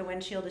view. The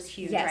windshield is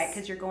huge, right?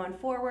 Because you're going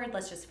forward.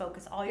 Let's just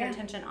focus all your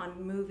attention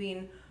on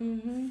moving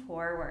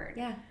forward.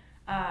 Yeah.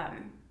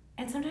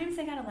 And sometimes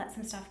they gotta let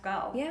some stuff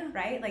go. Yeah.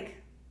 Right? Like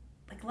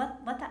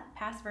let that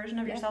past version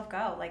of yourself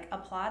go. Like,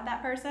 applaud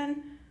that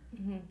person.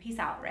 Peace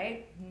out,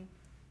 right?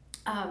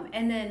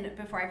 And then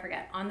before I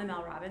forget, on the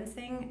Mel Robbins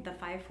thing, the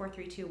 5, 4,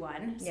 3, 2,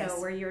 1.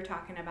 So where you were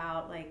talking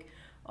about like,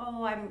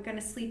 oh, I'm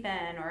gonna sleep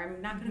in, or I'm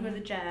not gonna go to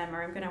the gym,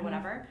 or I'm gonna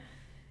whatever.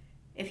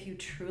 If you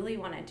truly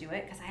want to do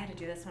it, because I had to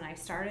do this when I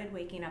started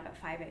waking up at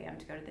 5 a.m.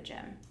 to go to the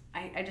gym.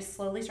 I just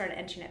slowly started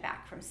inching it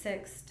back from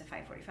 6 to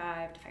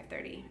 5:45 to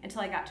 5:30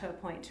 until I got to a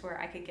point to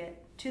where I could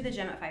get to the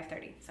gym at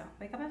 5:30. So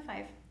wake up at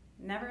 5.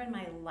 Never in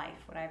my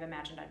life would I have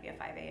imagined I'd be a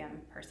 5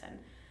 a.m. person.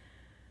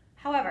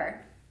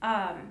 However,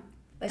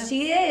 but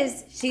she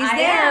is. She's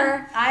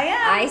there. I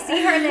am. I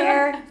see her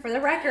there, for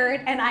the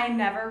record. And I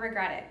never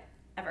regret it,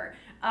 ever.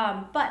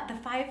 But the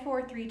 5,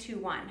 4, 3, 2,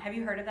 1. Have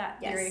you heard of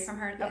that theory from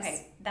her? Yes.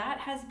 Okay, that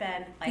has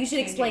been like. You should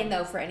explain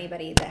though for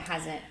anybody that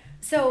hasn't.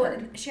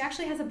 So she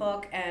actually has a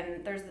book,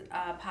 and there's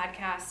a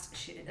podcast.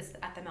 She is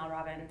at the Mel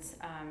Robbins.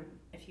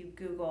 If you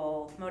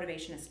Google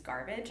 "motivation is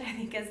garbage," I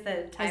think is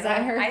the title. Is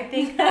that her? I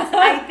think that's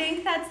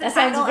the that title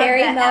sounds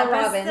very of the Mel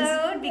episode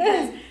Robbins.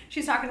 because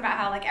she's talking about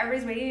how like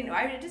everybody's waiting.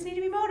 I just need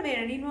to be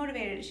motivated. I need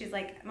motivated. She's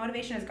like,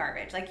 motivation is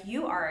garbage. Like,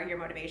 you are your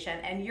motivation,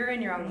 and you're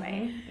in your own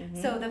way.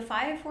 So the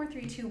 5, 4,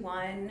 3, 2,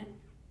 1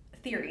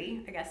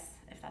 theory, I guess,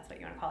 if that's what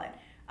you want to call it,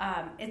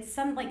 it's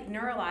some like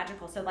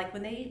neurological. So like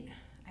when they,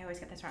 I always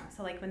get this wrong.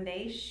 So like when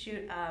they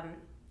shoot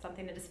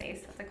something into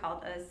space, what's it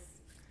called?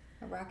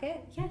 A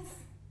rocket? Yes,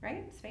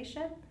 right?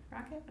 Spaceship,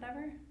 rocket,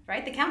 whatever.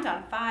 Right? The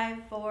countdown: 5,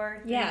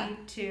 4, 3,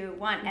 2,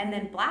 1, and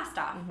then blast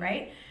off.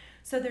 Right?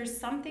 So there's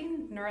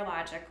something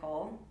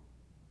neurological.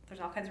 There's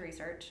all kinds of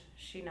research.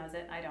 She knows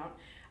it. I don't.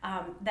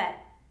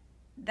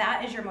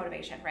 That is your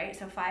motivation, right?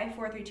 So 5,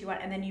 4, 3, 2, 1,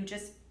 and then you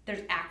just,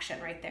 there's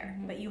action right there.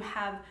 But you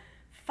have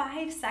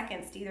 5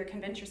 seconds to either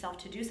convince yourself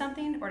to do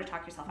something or to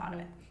talk yourself out of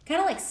it. Kind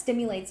of like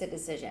stimulates a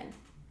decision.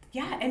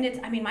 Yeah, and it's,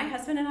 I mean, my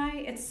husband and I,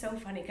 it's so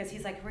funny because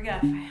he's like, we're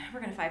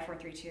gonna 5, 4,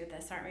 3, 2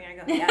 this, aren't we? I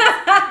go,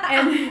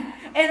 yes.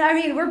 and I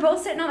mean, we're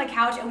both sitting on the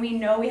couch and we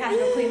know we have to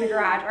go clean the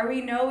garage, or we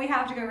know we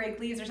have to go rake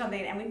leaves or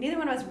something, and neither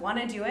one of us want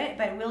to do it,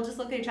 but we'll just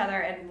look at each other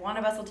and one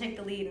of us will take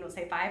the lead and we'll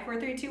say 5, 4,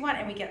 3, 2, 1,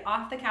 and we get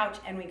off the couch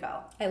and we go.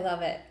 I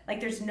love it.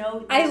 Like there's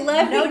I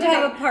love that you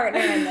have a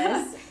partner in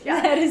this.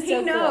 Yeah, that is so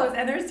he knows, cool.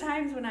 And there's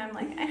times when I'm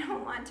like, I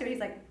don't want to. He's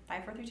like,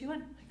 5, 4, 3, 2,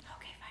 1.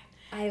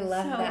 I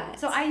love that.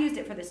 So I used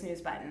it for the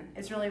snooze button.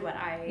 It's really what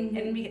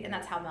and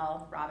that's how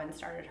Mel Robbins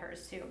started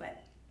hers too.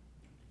 But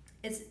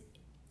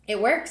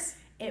it works.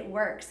 It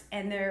works,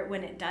 and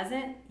when it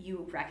doesn't,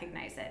 you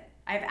recognize it.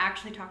 I've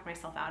actually talked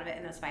myself out of it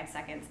in those 5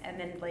 seconds, and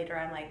then later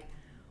I'm like,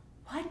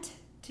 "What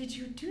did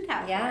you do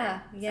that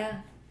for?"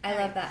 Yeah. I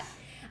love that.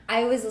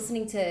 I was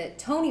listening to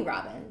Tony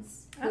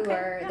Robbins,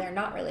 they're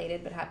not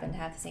related but happen to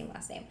have the same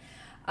last name.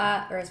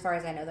 Or as far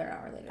as I know, they're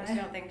not related. I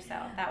don't think so.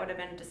 That would have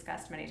been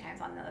discussed many times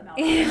on the Mel.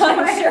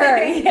 I'm sure.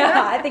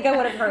 Yeah, I think I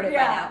would have heard it by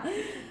now.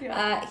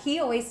 Yeah. He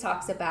always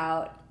talks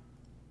about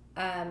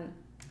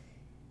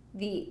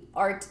the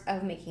art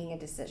of making a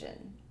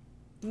decision.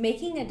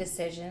 Making a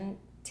decision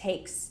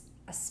takes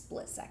a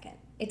split second.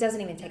 It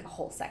doesn't even take a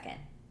whole second.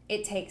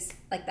 It takes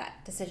like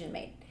that decision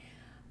made.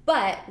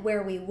 But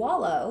where we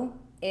wallow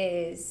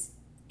is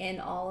in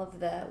all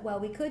of the, well,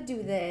 we could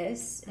do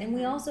this, and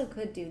we also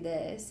could do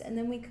this, and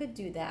then we could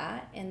do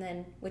that, and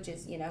then, which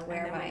is,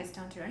 where am I? We just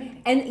don't do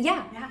anything. And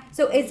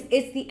so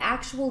it's the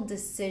actual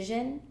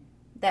decision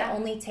that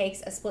only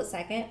takes a split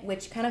second,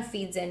 which kind of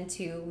feeds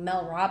into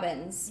Mel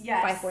Robbins'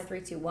 5, 4,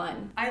 3, 2,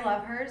 1. I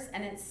love hers,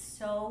 and it's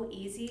so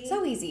easy.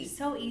 So easy.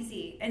 So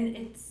easy.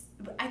 And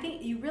I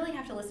think you really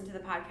have to listen to the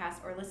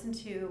podcast or I listened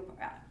to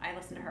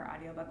her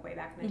audiobook way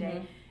back in the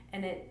day,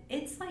 and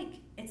it's like,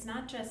 it's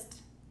not just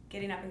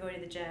getting up and going to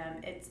the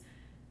gym, it's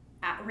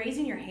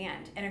raising your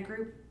hand in a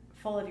group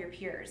full of your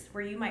peers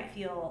where you might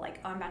feel like,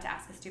 oh, I'm about to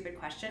ask a stupid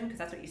question, because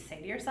that's what you say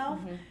to yourself.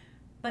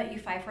 But you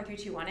 5, 4, 3,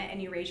 2, 1 it, and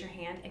you raise your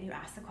hand and you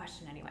ask the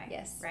question anyway.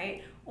 Yes.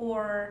 Right?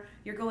 Or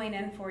you're going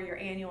in for your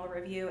annual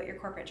review at your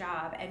corporate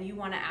job and you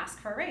want to ask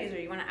for a raise, or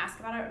you want to ask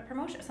about a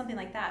promotion or something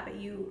like that, but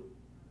you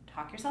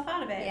talk yourself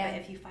out of it. Yeah. But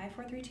if you 5,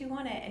 4, 3, 2,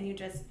 1 it, and you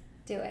just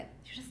do it.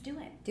 You just do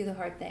it. Do the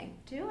hard thing.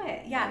 Do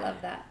it. Yeah. I love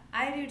that.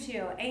 I do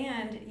too.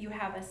 And you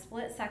have a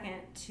split second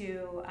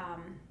to, I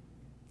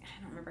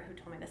don't remember who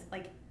told me this,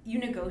 like you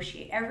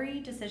negotiate. Every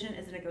decision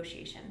is a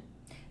negotiation.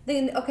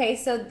 Okay,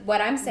 so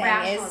what I'm saying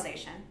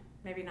rationalization.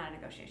 Maybe not a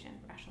negotiation.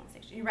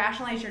 Rationalization. You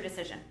rationalize your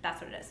decision.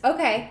 That's what it is.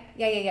 Okay.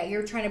 Yeah.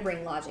 You're trying to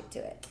bring logic to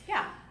it.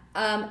 Yeah.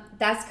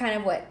 That's kind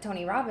of what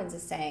Tony Robbins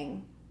is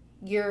saying.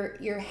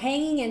 You're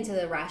hanging into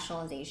the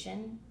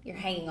rationalization. You're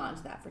hanging on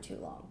to that for too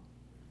long.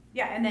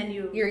 Yeah, and then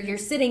you're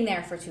sitting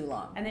there for too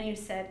long. And then you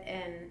sit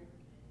in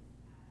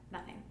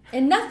nothing.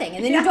 And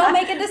then you don't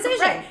make a decision.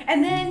 Right.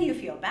 And then you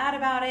feel bad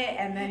about it,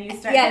 and then you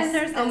start. Yes. And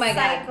there's this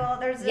cycle. God.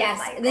 There's this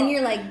cycle. And then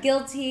you're like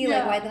guilty.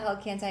 Like, why the hell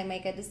can't I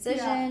make a decision?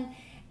 Yeah.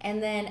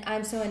 And then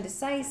I'm so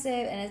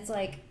indecisive, and it's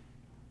like,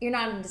 you're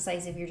not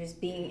indecisive. You're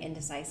just being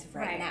indecisive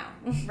right now.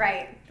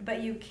 Right.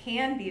 But you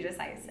can be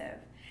decisive.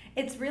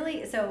 It's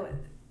really so.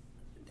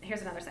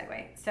 Here's another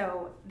segue.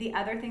 So the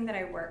other thing that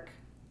I work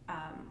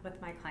with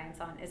my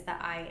clients on is the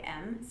I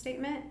am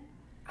statement.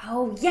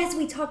 Oh, yes,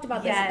 we talked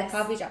about this at the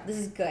coffee shop. This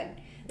is good.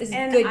 This is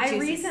and good, I juicy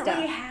recently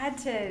stuff. had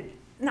to,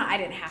 no, I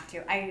didn't have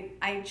to.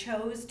 I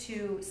chose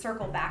to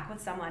circle back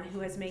with someone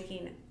who is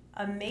making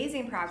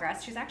amazing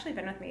progress. She's actually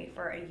been with me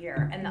for a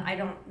year, and I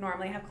don't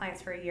normally have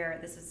clients for a year.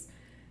 This is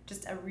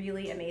just a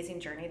really amazing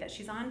journey that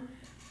she's on,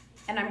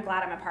 and I'm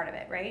glad I'm a part of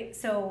it, right?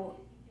 So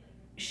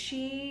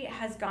she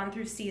has gone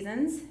through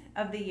seasons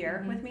of the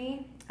year with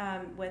me,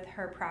 with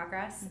her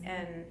progress,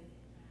 and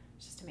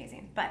it's just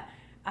amazing. But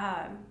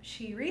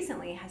she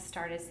recently has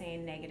started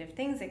saying negative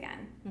things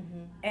again,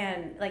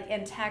 and like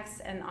in texts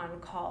and on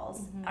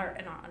calls, or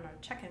on our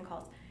check-in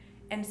calls.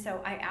 And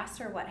so I asked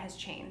her what has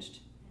changed.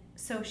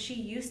 So she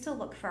used to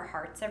look for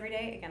hearts every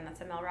day. Again, that's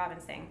a Mel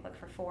Robbins thing. Look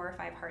for 4 or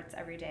 5 hearts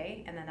every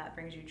day, and then that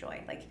brings you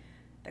joy. Like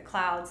the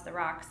clouds, the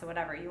rocks, the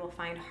whatever, you will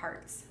find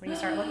hearts when you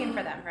start looking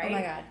for them, right? Oh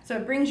my God. So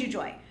it brings you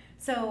joy.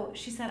 So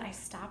she said, I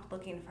stopped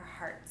looking for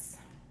hearts.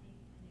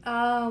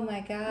 Oh my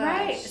gosh.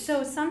 Right.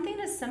 So something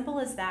as simple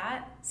as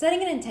that.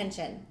 Setting an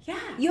intention. Yeah.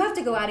 You have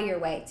to go out of your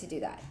way to do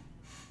that.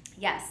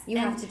 Yes. You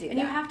have to do that. And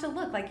you have to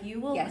look. Like you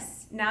will.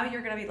 Yes. Now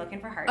you're going to be looking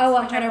for hearts. Oh,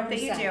 100%. Which I hope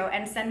that you do.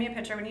 And send me a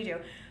picture when you do.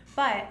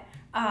 But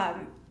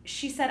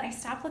she said, I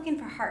stopped looking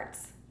for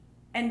hearts.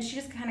 And she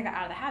just kind of got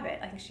out of the habit.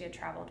 I think she had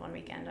traveled one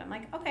weekend. I'm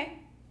like, okay,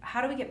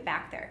 how do we get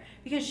back there?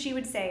 Because she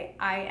would say,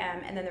 I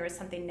am, and then there was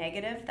something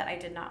negative that I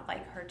did not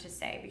like her to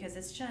say because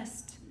it's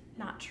just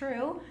not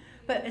true.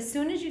 But as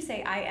soon as you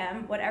say I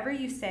am, whatever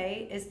you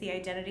say is the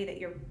identity that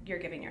you're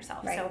giving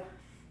yourself. Right. So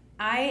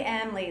I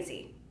am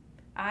lazy.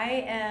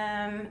 I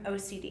am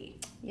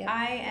OCD. Yep.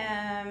 I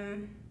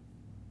am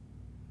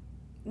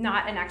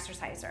not an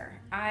exerciser.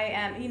 I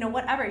am,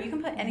 whatever. You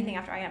can put anything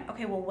after I am.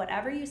 Okay, well,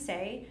 whatever you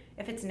say,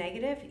 if it's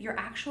negative, you're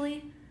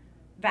actually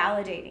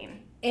validating.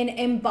 And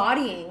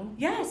embodying.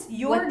 Yes,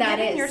 you're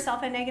giving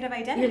yourself a negative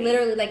identity. You're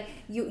literally like,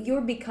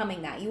 you're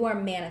becoming that. You are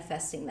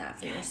manifesting that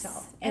for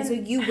yourself. And so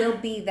you will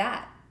be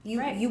that.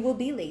 You will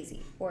be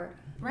lazy or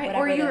whatever.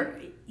 Or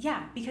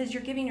because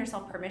you're giving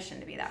yourself permission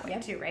to be that way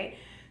too, right?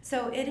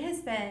 So it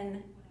has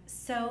been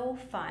so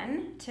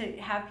fun to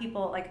have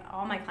people, like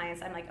all my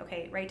clients, I'm like,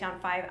 okay, write down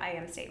 5 I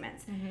am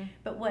statements. Mm-hmm.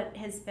 But what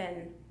has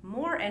been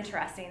more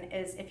interesting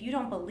is if you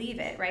don't believe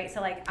it, right?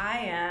 So like,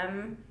 I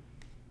am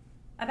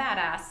a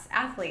badass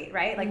athlete,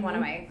 right? Like one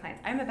of my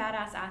clients, I'm a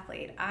badass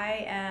athlete.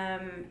 I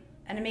am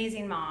an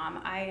amazing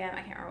mom. I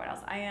can't remember what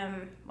else. I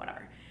am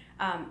whatever.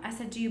 I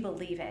said, do you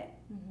believe it?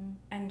 Mm-hmm.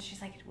 And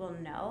she's like, well,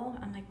 no.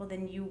 I'm like, well,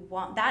 then you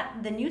want that.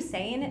 Then you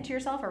saying it to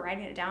yourself or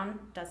writing it down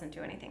doesn't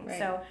do anything.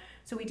 Right.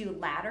 So we do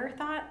ladder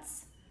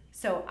thoughts.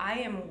 So I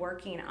am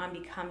working on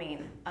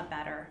becoming a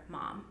better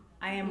mom.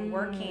 I am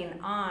working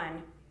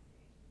on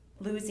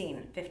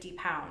losing 50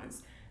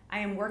 pounds. I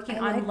am working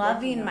on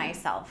loving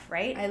myself,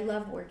 right? I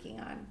love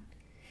working on.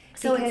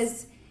 So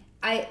because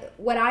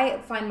what I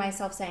find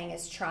myself saying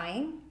is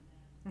trying.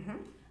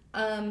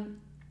 Mm-hmm.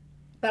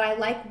 But I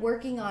like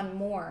working on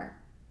more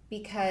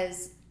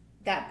because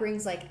that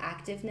brings like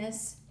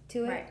activeness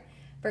to it. Right.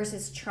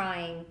 Versus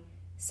trying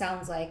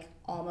sounds like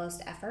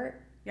almost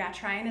effort. Yeah,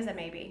 trying is a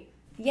maybe.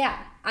 Yeah.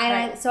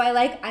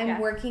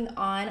 I'm working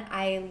on.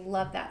 I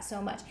love that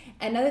so much.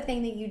 Another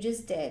thing that you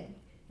just did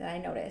that I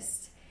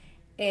noticed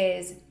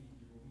is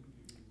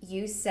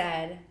you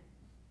said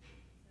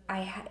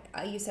I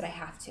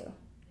have to.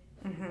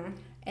 Mm-hmm.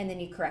 And then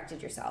you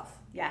corrected yourself.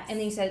 Yes. And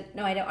then you said,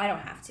 no, I don't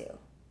have to.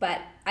 But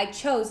I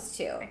chose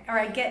to. Or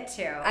I get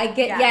to.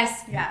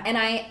 Yes. Yeah. And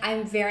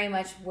I'm very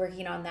much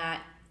working on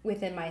that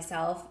within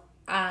myself.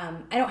 I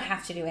don't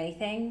have to do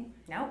anything.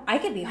 No. I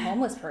could be a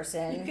homeless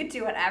person. You could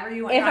do whatever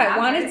you want. If I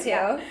wanted to.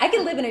 Yeah. I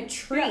could live in a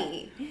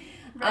tree.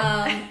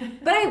 Yeah. Right.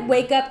 But I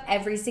wake up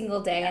every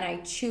single day and I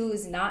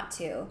choose not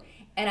to.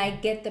 And I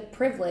get the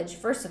privilege,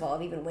 first of all,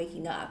 of even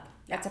waking up.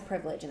 That's a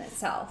privilege in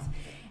itself.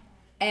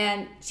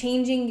 And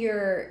changing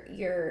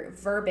your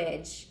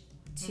verbiage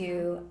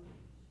to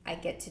I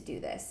get to do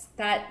this.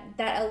 That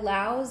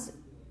allows,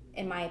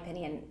 in my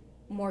opinion,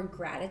 more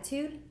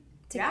gratitude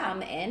to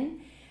come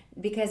in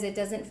because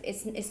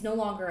it's no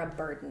longer a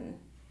burden.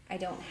 I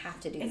don't have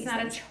to do these things. It's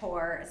not a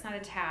chore. It's not a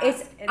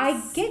task.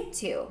 I get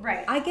to.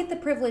 Right. I get the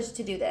privilege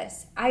to do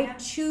this. I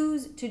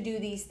choose to do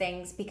these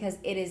things because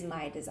it is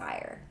my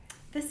desire.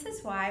 This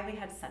is why we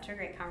had such a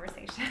great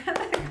conversation at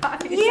the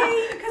coffee shop.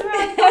 Because we're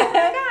like, oh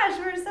my gosh,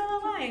 we're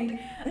so aligned.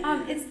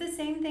 It's the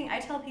same thing. I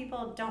tell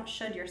people, don't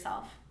should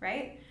yourself,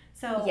 right?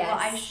 So, well,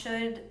 I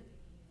should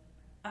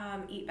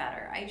eat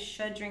better. I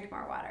should drink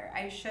more water.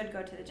 I should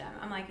go to the gym.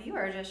 I'm like, you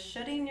are just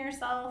shoulding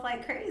yourself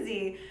like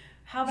crazy.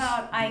 How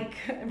about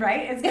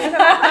right?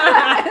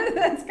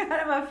 It's kind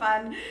of a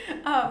fun.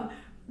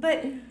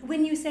 But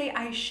when you say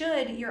I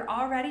should, you're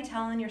already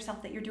telling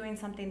yourself that you're doing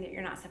something that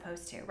you're not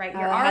supposed to, right?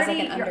 You're already has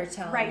like an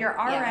undertone. Right, you're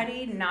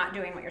already not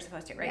doing what you're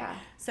supposed to, right? Yeah.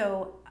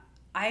 So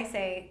I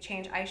say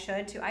change I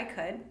should to I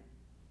could.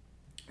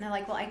 And they're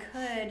like, well, I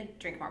could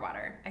drink more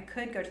water. I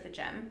could go to the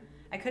gym.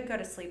 I could go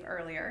to sleep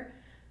earlier.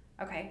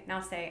 Okay,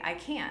 now say I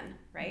can,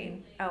 right?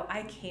 Mm-hmm. Oh,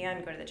 I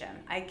can go to the gym.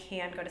 I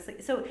can go to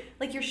sleep. So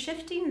like you're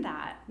shifting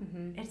that.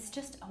 Mm-hmm. It's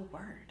just a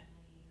word,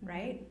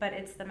 right? But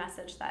it's the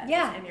message that is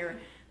in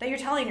that you're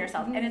telling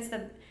yourself.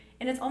 Mm-hmm.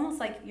 And it's almost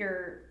like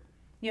you're,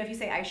 if you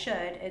say I should,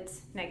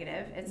 it's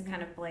negative. It's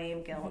kind of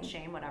blame, guilt,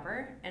 shame,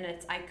 whatever. And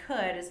it's I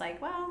could is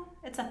like, well,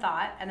 it's a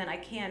thought, and then I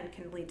can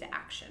lead to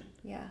action.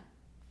 Yeah.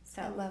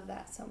 So I love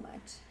that so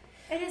much.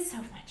 It is so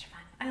much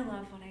fun. I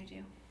love what I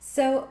do.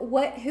 So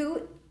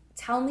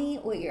tell me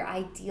what your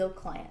ideal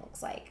client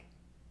looks like.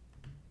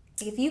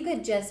 If you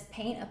could just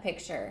paint a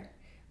picture,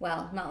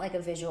 well, not like a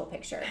visual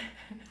picture,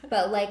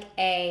 but like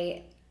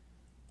a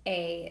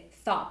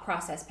thought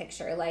process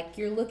picture. Like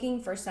you're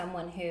looking for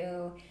someone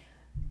who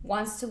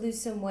wants to lose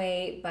some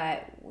weight,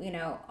 but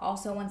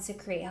also wants to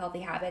create healthy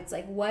habits.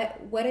 Like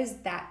what is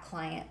that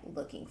client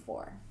looking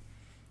for?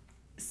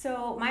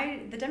 So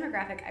the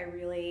demographic I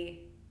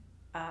really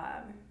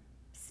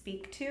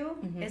speak to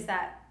is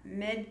that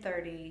mid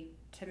 30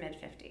 to mid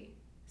 50.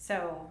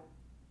 So,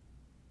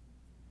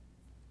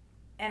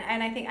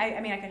 and I think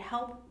I could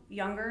help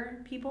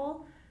younger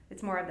people.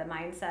 It's more of the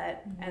mindset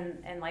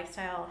and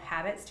lifestyle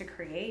habits to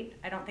create.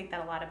 I don't think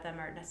that a lot of them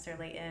are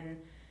necessarily in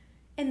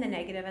the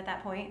negative at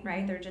that point,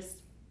 right? They're just,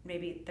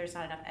 maybe there's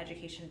not enough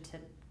education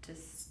to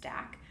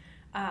stack.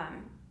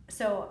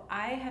 So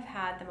I have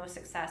had the most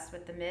success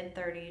with the mid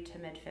 30 to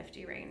mid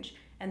 50 range.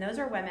 And those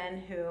are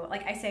women who,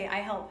 like I say, I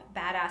help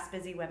badass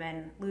busy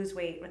women lose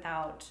weight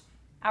without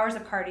hours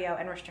of cardio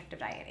and restrictive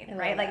dieting,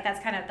 right? Like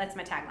that's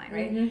my tagline,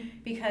 right? Mm-hmm.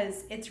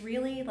 Because it's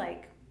really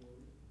like,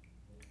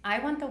 I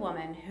want the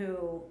woman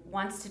who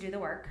wants to do the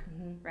work,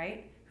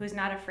 right? Who's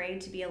not afraid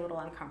to be a little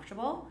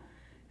uncomfortable,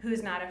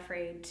 who's not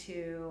afraid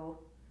to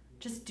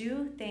just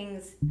do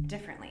things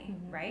differently,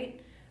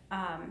 right?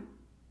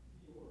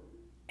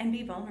 And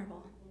be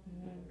vulnerable,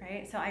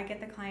 right? So I get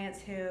the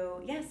clients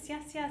who, yes,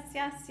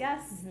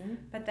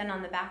 but then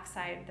on the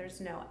backside, there's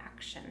no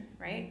action,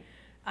 right?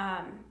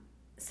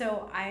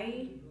 So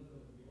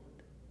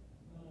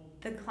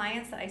the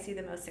clients that I see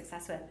the most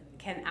success with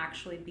can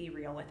actually be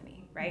real with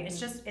me, right?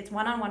 It's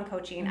one-on-one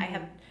coaching. I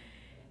have,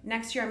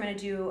 next year I'm going to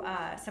do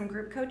some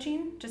group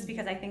coaching just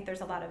because I think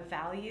there's a lot of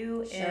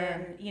value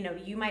in,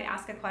 you might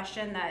ask a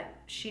question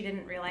that she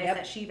didn't realize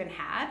that she even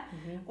had,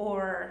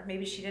 or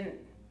maybe she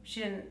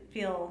didn't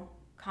feel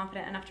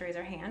confident enough to raise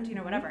her hand,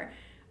 whatever.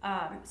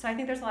 So I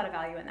think there's a lot of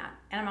value in that.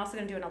 And I'm also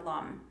going to do an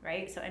alum,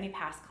 right? So any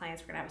past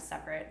clients, we're going to have a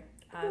separate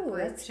group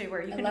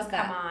where you can just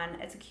come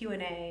on. It's a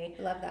Q&A.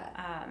 I love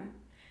that.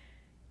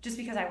 Just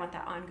because I want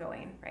that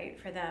ongoing, right,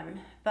 for them.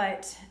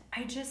 But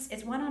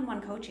it's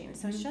one-on-one coaching,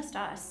 so it's just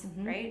us,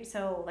 right?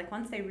 So like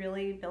once they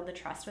really build the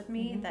trust with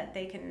me that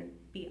they can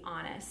be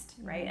honest,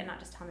 right, and not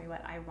just tell me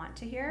what I want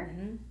to hear,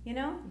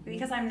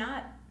 because I'm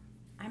not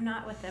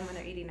with them when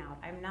they're eating out.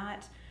 I'm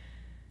not,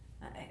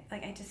 I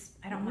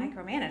don't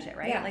micromanage it,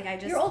 right?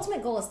 Yeah. Your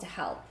ultimate goal is to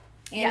help.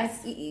 And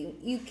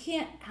you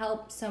can't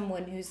help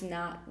someone who's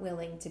not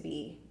willing to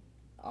be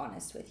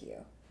honest with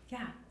you.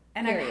 Yeah.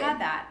 And Period. I've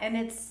had that, and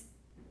it's,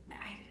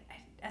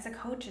 as a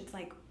coach, it's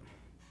like,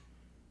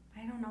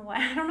 I don't know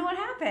what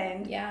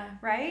happened. Yeah.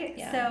 Right?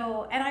 Yeah.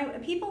 So,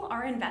 and people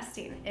are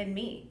investing in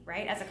me,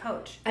 right? As a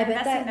coach. They're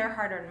investing their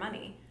hard-earned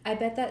money. I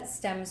bet that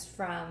stems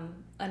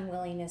from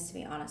unwillingness to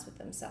be honest with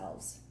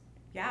themselves.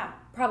 Yeah.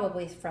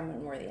 Probably from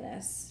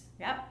unworthiness.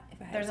 Yep.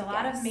 There's a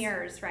lot of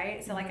mirrors,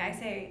 right? So like I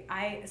say,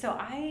 I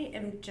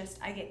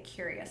get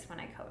curious when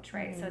I coach,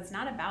 right? So it's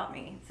not about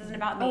me. This isn't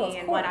about me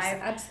and what I've,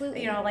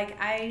 absolutely. Like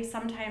I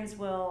sometimes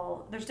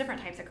there's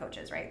different types of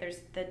coaches, right? There's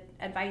the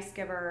advice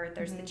giver,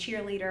 there's the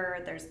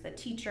cheerleader, there's the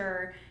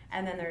teacher,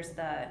 and then there's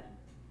the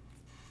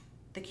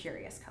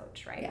curious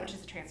coach, right? Which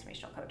is a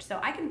transformational coach. So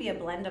I can be a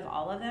blend of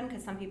all of them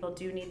because some people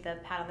do need the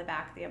pat on the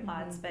back, the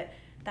applause, but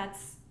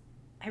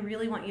I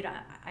really want you to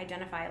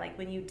identify, like,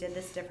 when you did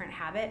this different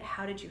habit,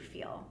 how did you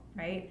feel,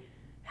 right?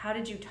 How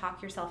did you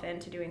talk yourself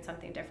into doing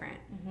something different?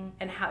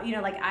 And how,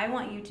 I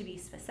want you to be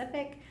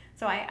specific.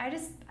 So I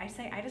just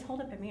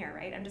hold up a mirror,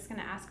 right? I'm just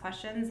going to ask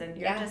questions, and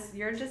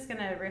you're just going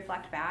to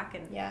reflect back.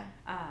 And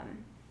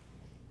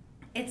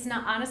it's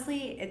not,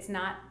 honestly,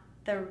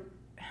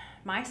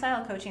 my style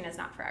of coaching is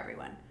not for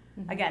everyone.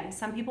 Again,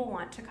 some people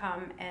want to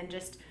come and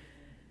just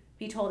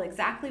be told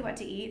exactly what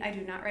to eat. I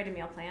do not write a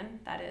meal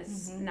plan. That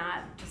is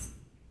not just,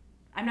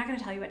 I'm not going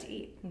to tell you what to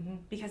eat,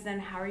 because then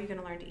how are you going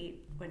to learn to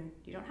eat when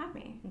you don't have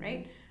me,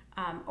 right?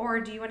 Or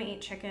do you want to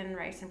eat chicken,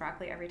 rice, and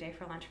broccoli every day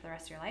for lunch for the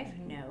rest of your life?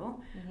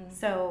 No.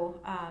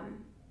 So,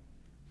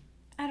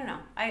 I don't know.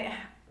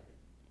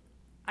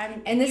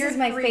 And this is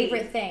my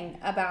favorite thing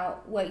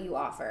about what you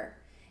offer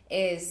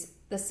is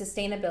the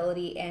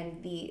sustainability,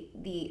 and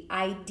the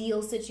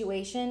ideal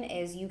situation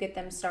is you get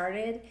them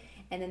started,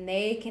 and then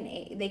they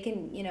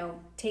can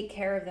take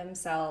care of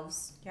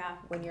themselves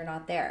when you're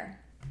not there.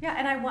 Yeah,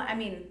 and I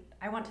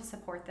want to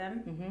support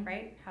them,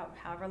 right?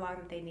 However long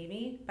that they need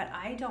me, but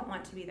I don't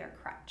want to be their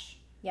crutch,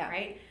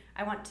 right?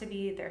 I want to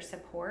be their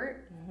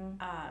support,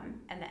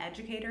 and the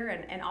educator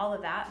and all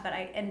of that, but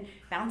and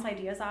bounce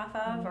ideas off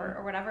of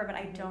or whatever, but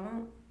I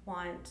don't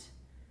want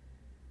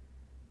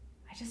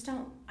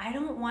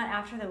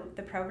after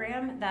the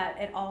program that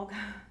it all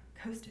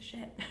goes to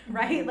shit,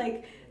 right?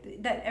 Like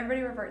that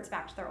everybody reverts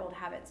back to their old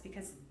habits,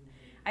 because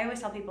I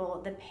always tell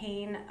people the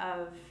pain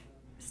of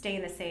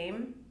staying the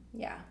same.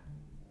 Yeah.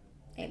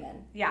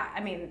 Amen. Yeah,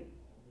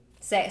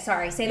 say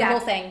the whole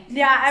thing.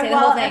 Yeah, the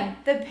whole thing.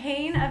 The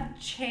pain of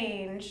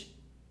change,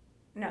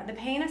 the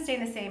pain of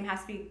staying the same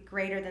has to be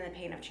greater than the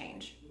pain of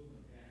change,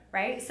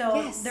 right?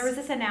 So there was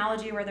this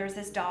analogy where there's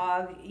this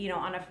dog,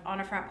 on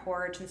a front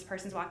porch, and this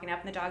person's walking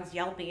up, and the dog's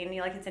yelping,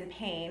 and it's in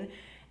pain,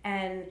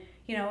 and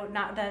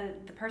not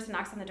the person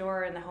knocks on the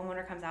door, and the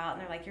homeowner comes out,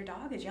 and they're like, your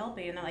dog is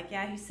yelping, and they're like,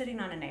 yeah, he's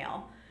sitting on a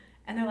nail,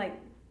 and they're like,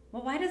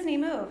 well, why doesn't he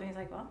move? And he's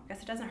like, well, I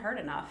guess it doesn't hurt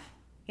enough.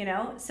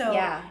 So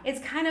it's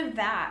kind of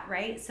that,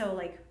 right? So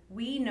like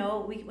we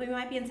know we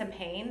might be in some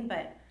pain,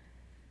 but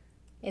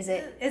is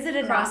it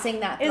enough? Crossing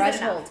that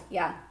threshold?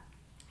 Yeah.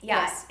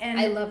 Yes. And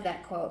I love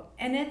that quote.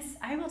 And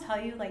I will tell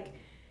you, like,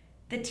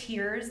 the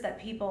tears that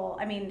people,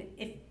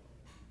 if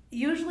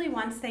usually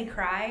once they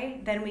cry,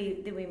 then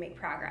we make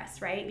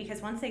progress, right?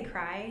 Because once they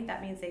cry,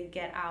 that means they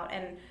get out,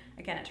 and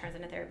again, it turns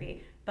into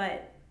therapy,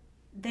 but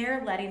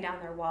they're letting down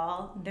their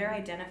wall. They're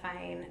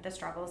identifying the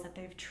struggles that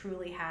they've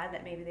truly had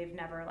that maybe they've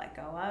never let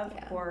go of,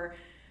 or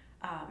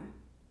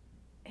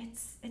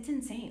it's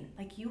insane.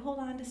 Like, you hold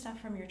on to stuff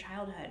from your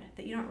childhood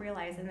that you don't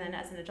realize, and then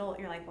as an adult,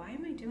 you're like, why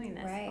am I doing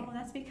this? Right. Oh,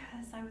 that's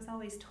because I was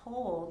always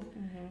told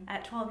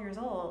at 12 years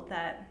old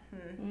that,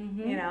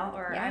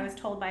 or I was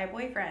told by a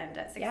boyfriend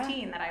at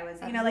 16 that I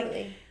was,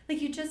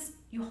 like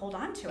you hold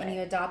on to it. And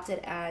you adopt it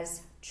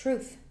as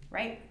truth.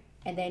 Right.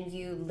 And then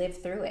you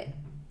live through it,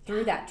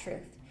 through that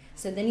truth.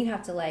 So then you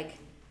have to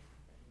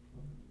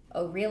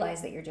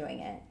realize that you're doing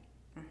it,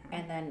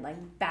 and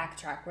then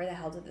backtrack. Where the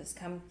hell did this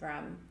come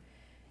from?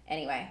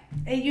 Anyway,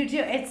 you do.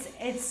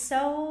 It's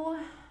so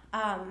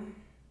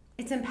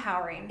it's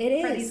empowering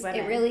It for is. these women.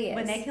 It really is.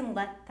 When they can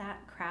let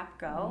that crap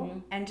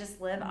go and just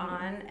live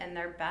on in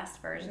their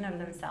best version of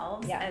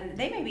themselves. Yeah. And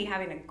they may be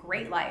having a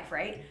great life,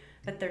 right?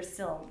 But there's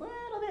still a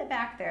little bit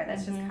back there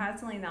that's just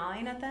constantly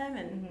gnawing at them.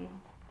 And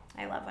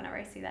I love whenever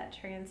I see that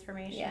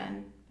transformation. Yeah.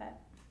 But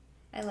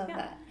I love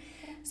that.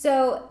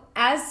 So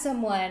as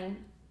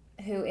someone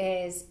who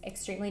is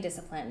extremely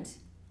disciplined,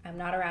 I'm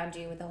not around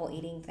you with the whole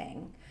eating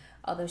thing,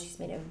 although she's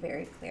made it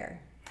very clear,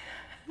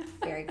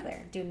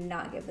 do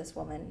not give this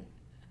woman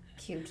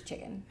cubed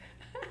chicken.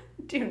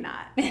 Do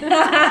not. Do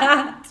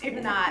not. Do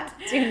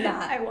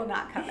not. I will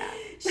not come back.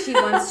 She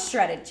wants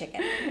shredded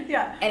chicken.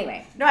 Yeah.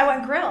 Anyway. No, I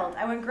want grilled.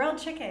 I want grilled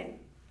chicken.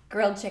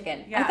 Grilled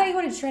chicken. Yeah. I thought you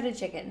wanted shredded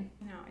chicken.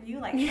 No, you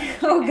like shredded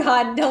chicken. Oh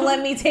God, don't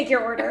let me take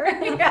your order.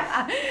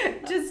 Yeah.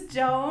 Just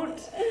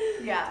don't.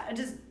 Yeah.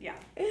 Just, yeah.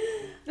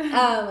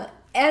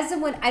 As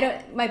someone,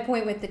 my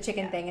point with the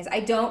chicken thing is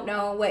I don't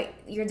know what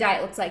your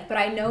diet looks like, but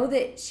I know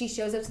that she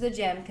shows up to the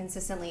gym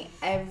consistently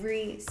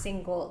every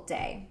single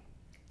day.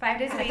 5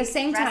 days a week. At the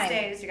same rest time.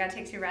 days. You got to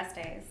take 2 rest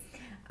days.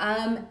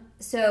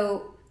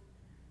 So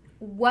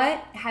what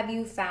have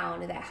you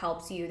found that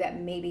helps you that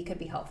maybe could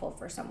be helpful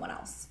for someone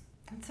else?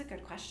 That's a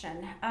good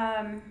question.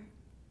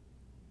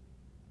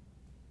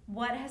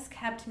 What has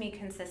kept me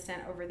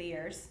consistent over the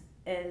years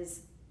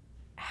is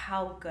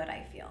how good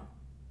I feel.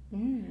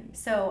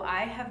 So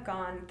I have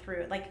gone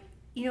through, like,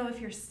 you know,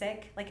 if you're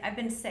sick, like I've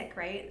been sick,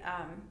 right?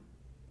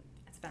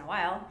 It's been a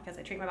while because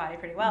I treat my body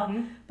pretty well,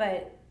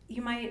 but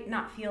you might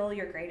not feel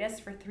your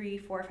greatest for 3,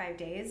 4, 5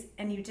 days,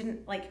 and you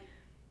didn't, like,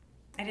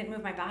 I didn't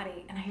move my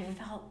body, and I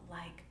felt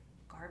like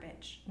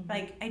garbage.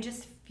 Like, I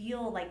just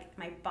feel like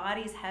my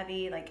body's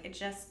heavy, like, it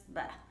just,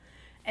 bleh.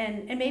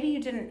 And maybe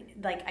you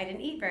didn't, like, I didn't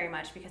eat very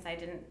much because I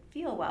didn't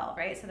feel well,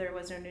 right? So there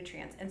was no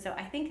nutrients. And so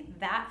I think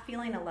that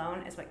feeling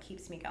alone is what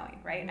keeps me going,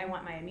 right? I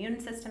want my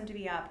immune system to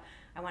be up.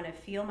 I want to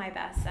feel my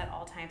best at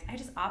all times. I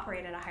just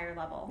operate at a higher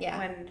level. Yeah.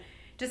 When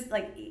just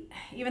like,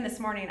 even this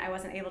morning, I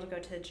wasn't able to go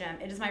to the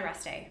gym. It is my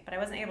rest day, but I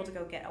wasn't able to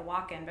go get a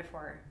walk-in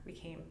before I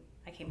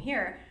came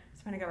here.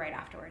 So I'm going to go right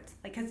afterwards.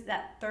 Like, because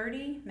that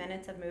 30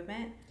 minutes of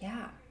movement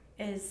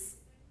is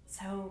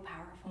so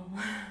powerful.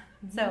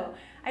 So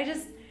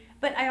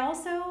but I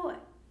also,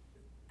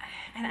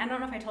 and I don't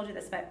know if I told you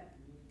this, but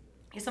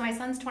so my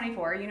son's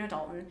 24, you know,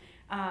 Dalton.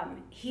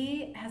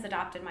 He has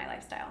adopted my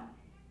lifestyle.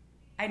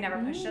 I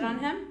never pushed it on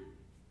him.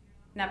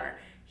 Never.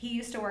 He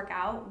used to work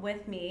out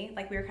with me,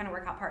 like we were kind of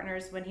workout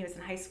partners when he was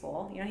in high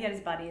school. You know, he had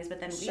his buddies, but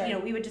then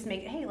we would just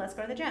make it, hey, let's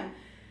go to the gym.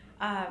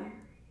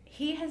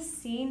 He has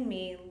seen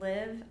me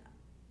live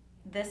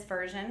this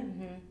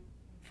version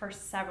for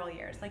several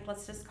years. Like,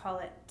 let's just call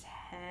it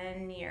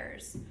 10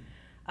 years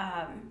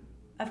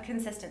of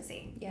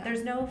consistency. Yeah.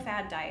 There's no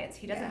fad diets.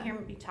 He doesn't hear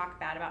me talk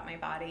bad about my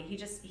body.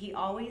 He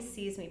always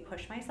sees me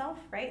push myself,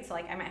 right? So,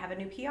 like, I might have a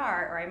new PR,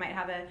 or I might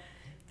have a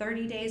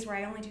 30 days where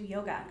I only do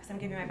yoga because I'm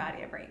giving my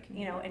body a break,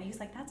 you know, and he's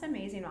like, that's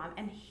amazing, Mom.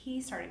 And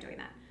he started doing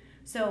that.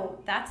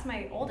 So that's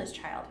my oldest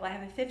child. Well, I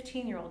have a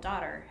 15-year-old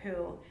daughter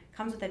who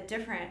comes with a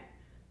different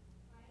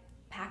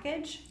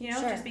package, you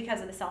know, just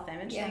because of the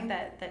self-image thing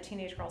that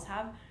teenage girls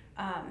have.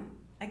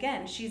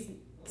 Again,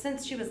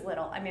 since she was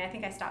little, I mean, I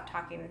think I stopped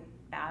talking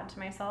bad to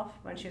myself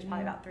when she was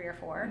probably about 3 or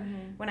 4,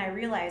 when I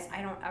realized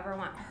I don't ever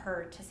want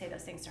her to say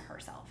those things to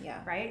herself,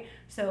 right?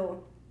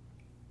 So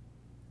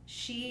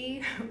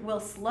she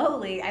will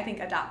slowly, I think,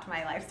 adopt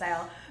my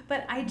lifestyle,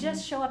 but I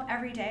just show up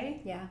every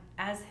day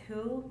as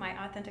who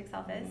my authentic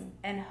self is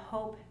and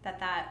hope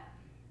that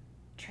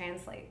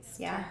translates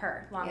to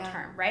her long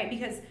term, right?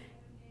 Because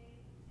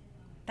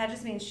that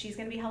just means she's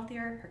going to be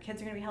healthier, her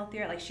kids are going to be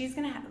healthier, like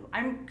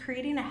I'm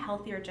creating a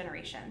healthier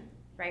generation,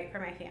 right, for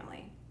my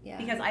family.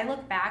 Because I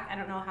look back, I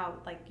don't know how,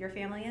 like, your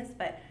family is,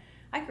 but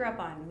I grew up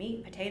on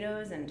meat,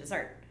 potatoes, and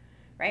dessert,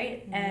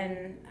 right?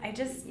 And I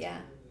just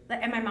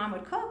and my mom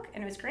would cook,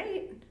 and it was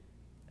great,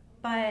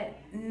 but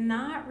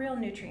not real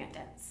nutrient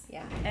dense.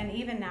 And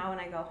even now when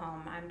I go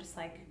home, I'm just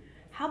like,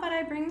 how about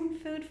I bring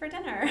food for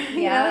dinner?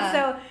 You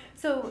know?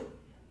 So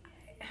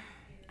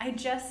I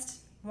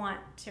just want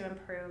to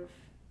improve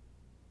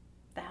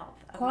the health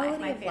of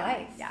quality my of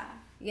family. Life.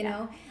 You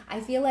know, I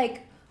feel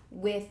like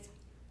with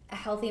a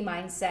healthy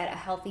mindset, a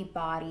healthy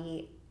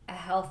body, a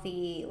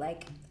healthy,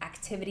 like,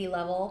 activity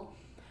level,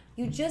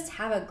 you just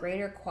have a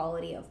greater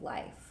quality of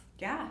life.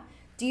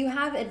 Do you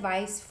have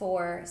advice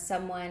for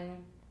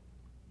someone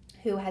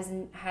who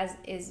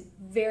is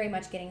very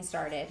much getting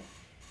started,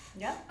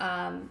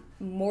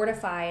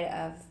 mortified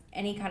of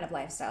any kind of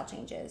lifestyle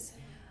changes?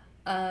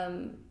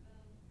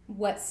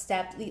 What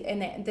step,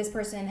 and this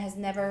person has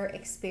never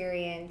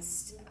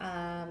experienced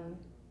a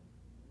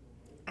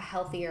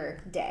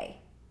healthier day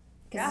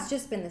because it's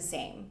just been the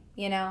same,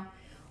 you know?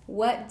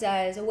 What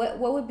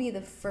would be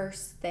the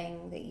first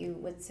thing that you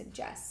would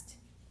suggest?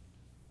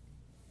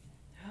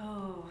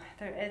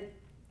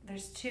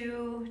 There's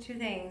two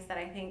things that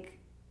I think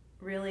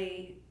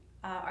really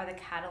are the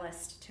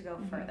catalyst to go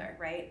further,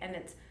 right? And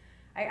it's,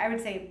 I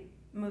would say,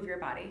 move your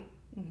body.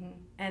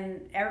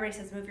 And everybody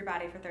says move your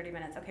body for 30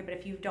 minutes. Okay, but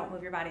if you don't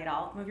move your body at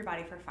all, move your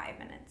body for 5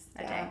 minutes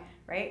a day,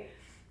 right?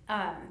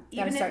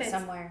 Even if start it's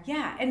somewhere.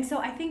 Yeah, and so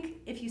I think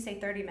if you say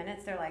 30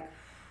 minutes, they're like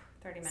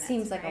 30 minutes.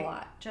 Seems like right? a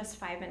lot. Just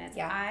 5 minutes.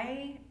 Yeah.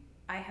 I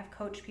have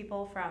coached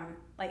people from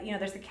like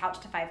there's the couch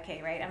to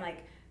 5K, right? I'm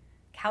like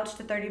couch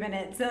to 30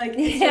 minutes. So like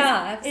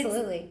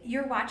absolutely.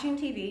 You're watching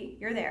TV.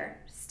 You're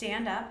there.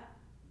 Stand up,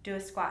 do a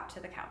squat to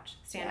the couch.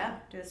 Stand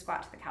up, do a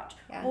squat to the couch,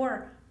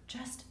 or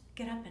just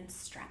get up and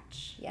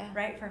stretch.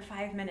 Right, for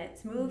 5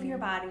 minutes. Move your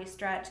body,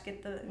 stretch,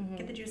 get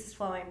the juices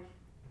flowing.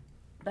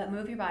 But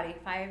move your body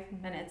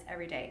 5 minutes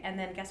every day. And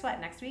then guess what?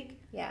 Next week,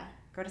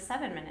 go to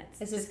 7 minutes.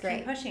 This just is great.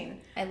 Keep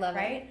pushing. I love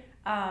it.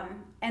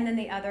 And then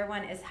the other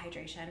one is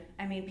hydration.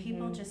 I mean,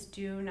 people just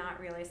do not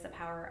realize the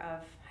power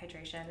of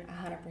hydration.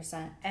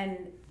 100%.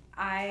 And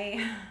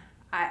I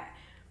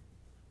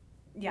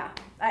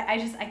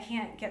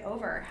can't get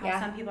over how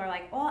some people are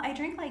like, well, I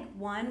drink like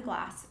 1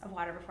 glass of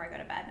water before I go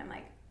to bed. And I'm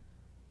like,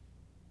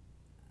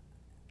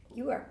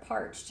 you are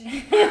parched.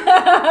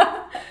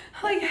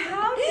 Like,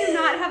 how do you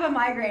not have a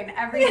migraine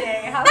every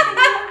day? How can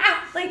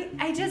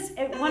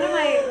you,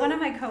 one of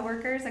my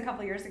coworkers a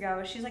couple years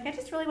ago, she's like, I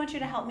just really want you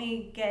to help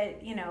me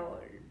get,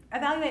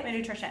 evaluate my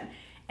nutrition.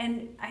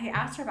 And I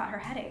asked her about her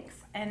headaches,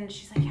 and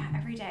she's like, yeah,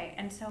 every day.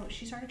 And so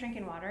she started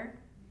drinking water.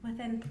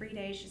 Within 3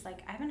 days, she's like,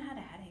 I haven't had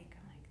a headache.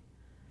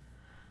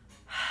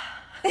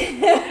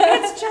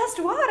 It's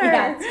just water.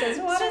 Yeah, it's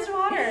just water. It's just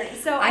water.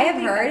 So I have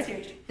heard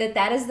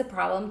that is the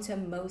problem to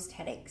most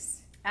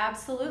headaches.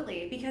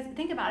 Absolutely, because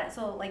think about it.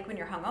 So like when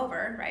you're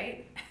hungover,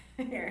 right?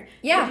 If you're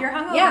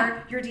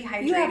hungover, you're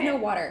dehydrated. You have no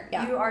water.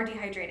 Yeah. You are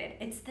dehydrated.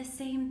 It's the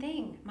same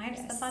thing.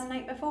 Minus the fun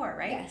night before,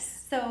 right?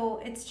 Yes.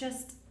 So it's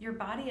just your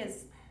body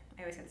is,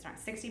 I always get this wrong,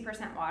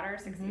 60% water,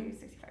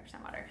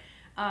 65% water.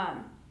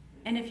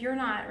 And if you're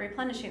not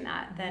replenishing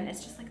that, then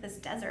it's just like this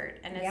desert,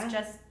 and it's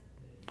just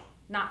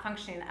not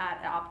functioning at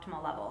an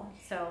optimal level.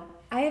 So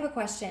I have a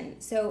question.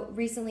 So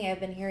recently I've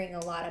been hearing a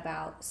lot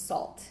about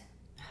salt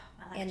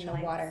in the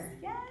water.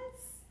 Yes.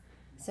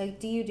 So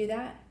do you do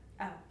that?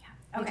 Oh,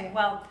 yeah. Okay,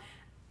 well,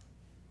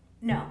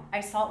 no.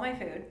 I salt my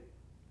food.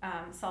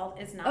 Salt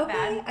is not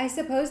bad. Okay, I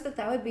suppose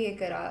that would be a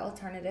good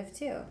alternative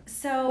too.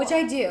 So, which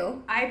I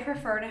do. I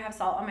prefer to have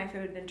salt on my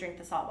food than drink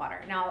the salt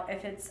water. Now,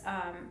 if it's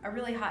a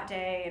really hot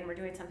day and we're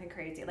doing something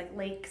crazy, like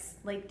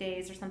lake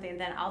days or something,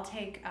 then I'll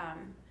take...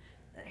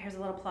 here's a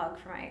little plug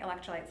for my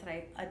electrolytes that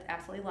I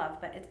absolutely love,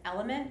 but it's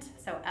Element,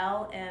 so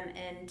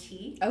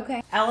LMNT.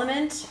 Okay.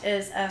 Element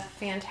is a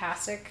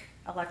fantastic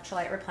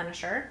electrolyte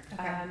replenisher,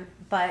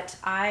 but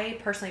I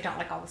personally don't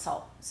like all the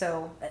salt.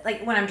 So,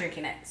 like when I'm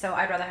drinking it, so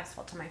I'd rather have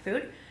salt to my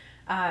food.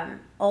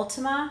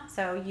 Ultima,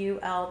 so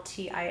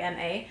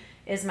ULTIMA,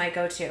 is my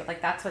go-to.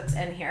 Like that's what's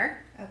in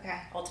here. Okay.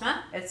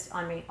 Ultima, it's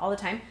on me all the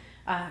time.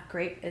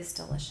 Grape is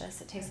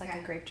delicious. It tastes like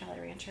a grape Jolly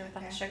Rancher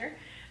without the sugar.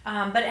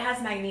 But it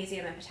has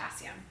magnesium and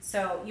potassium.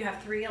 So you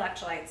have 3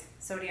 electrolytes,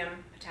 sodium,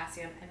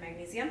 potassium, and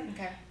magnesium.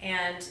 Okay.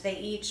 And they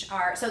each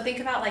are, so think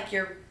about like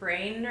your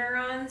brain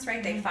neurons,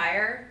 right? They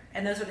fire,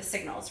 and those are the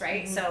signals,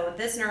 right? So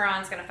this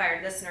neuron's going to fire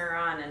to this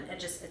neuron, and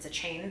it's a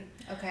chain.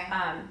 Okay.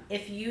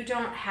 If you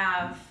don't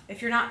have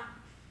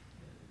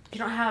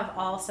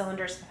all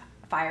cylinders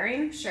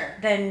firing,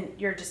 then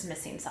you're just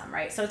missing some,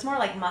 right? So it's more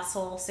like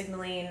muscle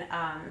signaling,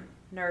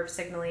 nerve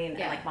signaling,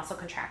 and like muscle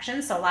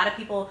contraction. So a lot of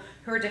people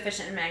who are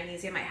deficient in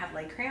magnesium might have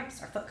leg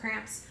cramps or foot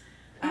cramps.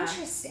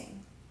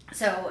 Interesting.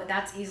 So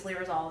that's easily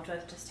resolved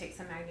with just take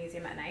some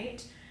magnesium at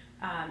night.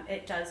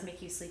 It does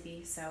make you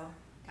sleepy, so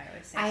I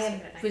always say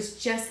sleep at night. Was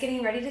just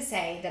getting ready to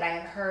say that I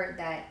have heard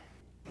that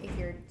if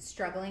you're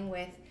struggling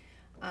with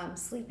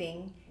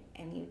sleeping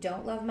and you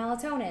don't love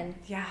melatonin,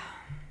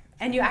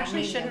 and you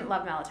actually shouldn't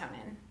love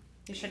melatonin.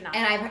 You should not.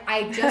 And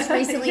I just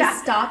recently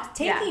stopped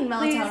taking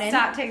melatonin. Please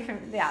stop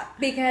taking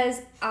because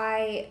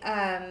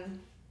I'm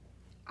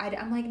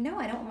like, no,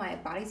 I don't want my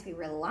body to be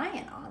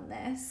reliant on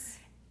this.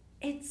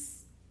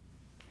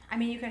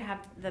 You could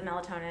have the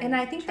melatonin. And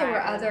I think there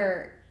were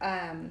other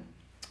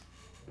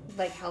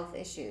like health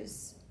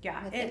issues.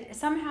 Yeah,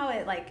 somehow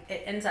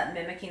it ends up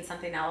mimicking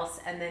something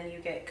else, and then you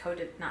get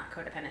not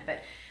codependent,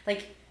 but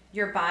like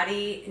your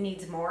body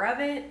needs more of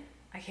it.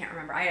 I can't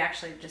remember. I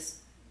actually just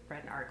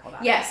read an article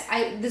about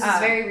it. This is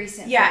very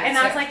recent. Yeah, and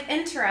I was like,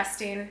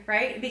 interesting,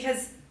 right?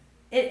 Because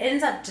it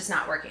ends up just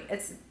not working.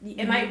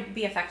 It might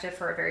be effective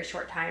for a very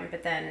short time,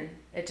 but then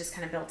it just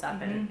kind of builds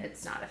up and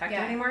it's not effective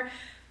anymore.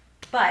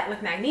 But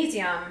with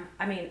magnesium,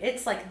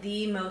 it's like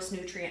the most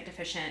nutrient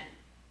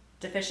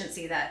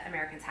deficiency that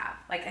Americans have.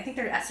 Like I think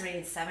they're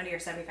estimating 70 or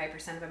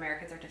 75% of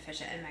Americans are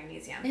deficient in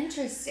magnesium.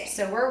 Interesting.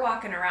 So we're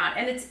walking around,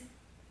 and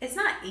it's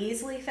not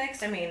easily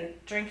fixed.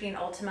 Drinking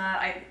Ultima,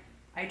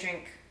 I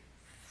drink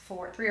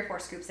 3 or 4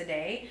 scoops a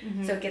day,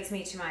 so it gets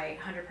me to my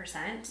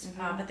 100%.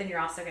 But then you're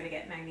also going to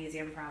get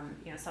magnesium from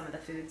some of the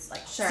foods,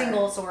 like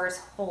single source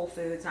whole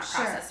foods, not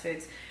processed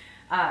foods.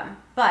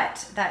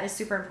 But that is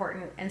super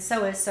important, and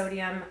so is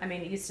sodium.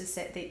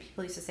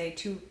 People used to say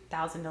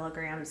 2,000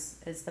 milligrams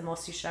is the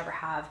most you should ever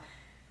have.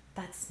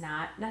 That's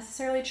not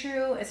necessarily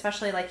true,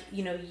 especially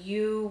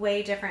you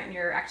weigh different and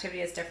your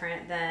activity is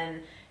different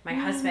than my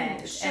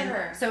husband. Sure.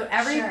 And so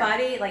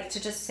everybody, like,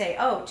 to just say,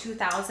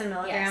 2,000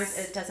 milligrams,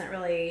 Yes. it doesn't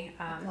really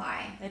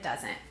apply. It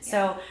doesn't. Yeah.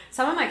 So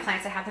some of my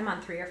clients, I have them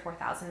on 3,000 or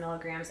 4,000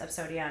 milligrams of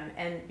sodium,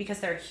 and because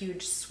they're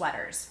huge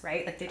sweaters,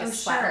 right? Like they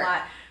just sweat a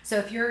lot. So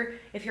if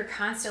you're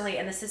constantly,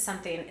 and this is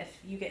something, if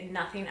you get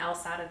nothing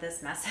else out of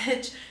this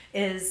message,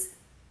 is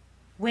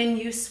when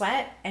you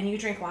sweat and you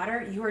drink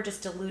water, you are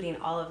just diluting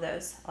all of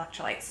those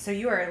electrolytes. So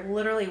you are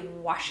literally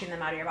washing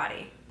them out of your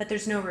body, but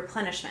there's no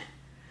replenishment.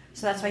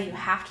 So that's why you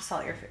have to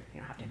salt your food. You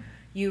don't have to.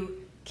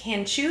 You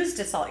can choose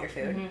to salt your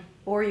food,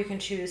 or you can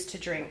choose to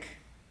drink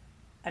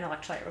an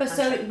electrolyte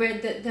replenishment.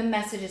 But the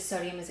message is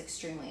sodium is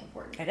extremely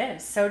important. It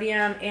is.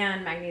 Sodium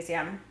and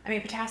magnesium. I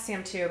mean,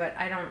 potassium too, but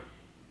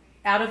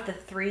out of the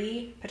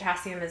three,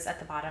 potassium is at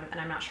the bottom,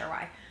 and I'm not sure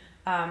why.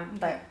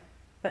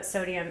 But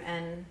sodium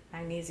and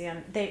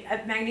magnesium,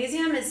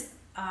 magnesium is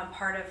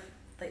part of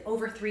like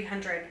over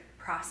 300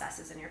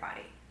 processes in your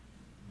body.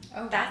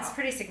 Oh, that's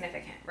pretty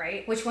significant,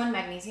 right? Which one?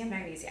 Magnesium?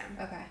 Magnesium.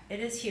 Okay. It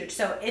is huge.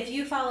 So if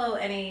you follow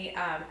any,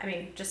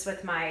 just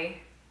with my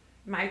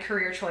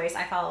career choice,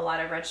 I follow a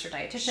lot of registered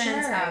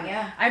dietitians. Sure,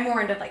 yeah. I'm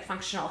more into like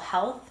functional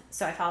health,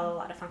 so I follow a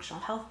lot of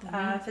functional health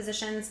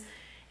physicians,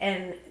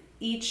 and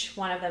each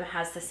one of them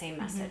has the same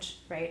message,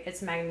 right?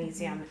 It's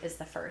magnesium is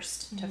the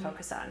first to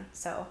focus on.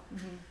 So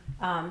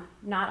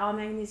not all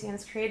magnesium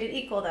is created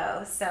equal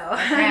though. So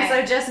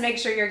so just make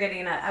sure you're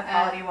getting a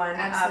quality one.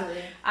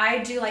 Absolutely. I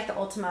do like the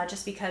Ultima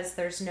just because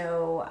there's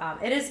no,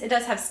 it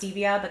does have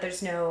stevia, but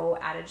there's no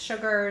added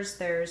sugars.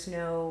 There's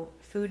no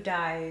food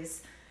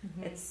dyes.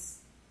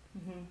 It's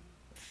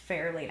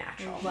fairly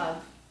natural.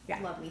 Love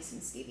me some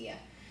stevia.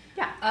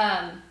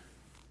 Yeah.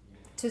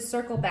 To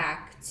circle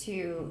back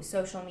to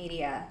social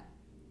media,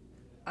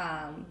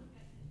 I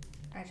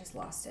just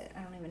lost it.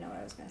 I don't even know what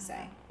I was going to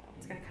say.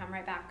 It's going to come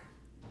right back.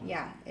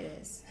 Yeah, it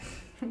is.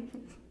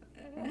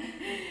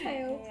 I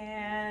hope.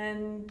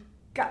 And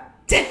go.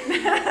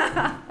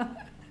 And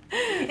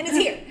it's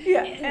here.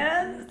 Yeah.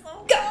 And it's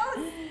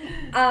gone.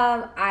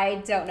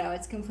 I don't know.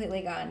 It's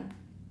completely gone.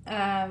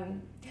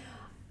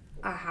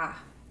 Oh.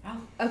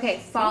 Okay,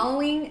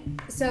 following.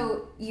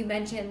 So you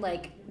mentioned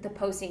like the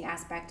posting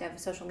aspect of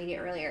social media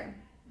earlier.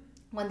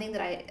 One thing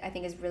that I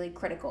think is really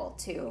critical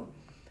to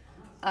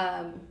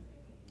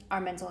our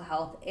mental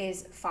health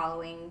is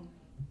following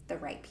the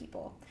right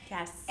people.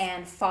 Yes.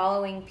 And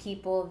following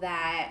people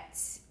that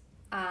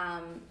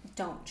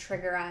don't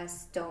trigger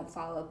us, don't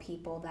follow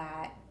people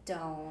that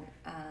don't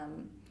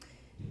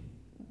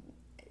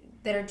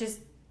that are just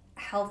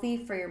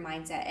healthy for your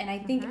mindset. And I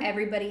think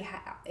everybody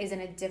is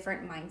in a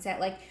different mindset.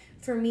 Like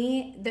for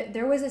me,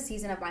 there was a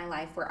season of my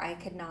life where I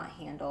could not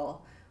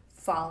handle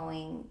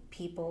following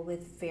people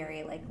with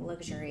very like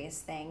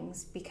luxurious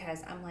things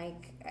because I'm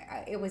like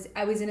I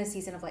was in a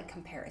season of like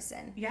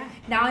comparison. Yeah.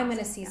 Now I'm in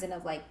a season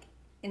of like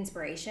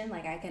inspiration.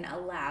 Like I can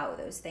allow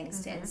those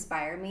things to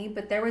inspire me,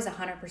 but there was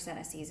 100%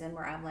 a season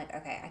where I'm like,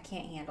 okay, I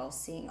can't handle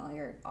seeing all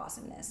your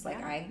awesomeness.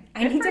 Like I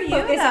need to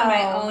focus on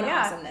my own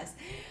awesomeness.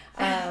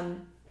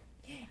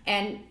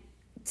 And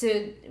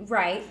to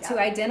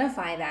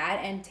identify that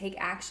and take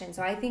action.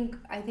 So I think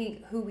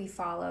who we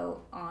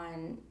follow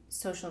on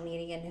social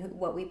media and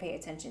what we pay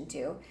attention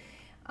to.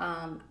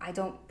 I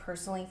don't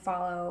personally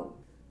follow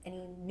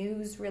any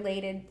news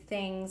related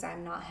things.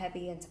 I'm not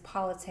heavy into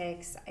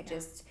politics. I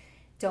just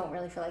don't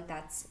really feel like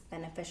that's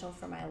beneficial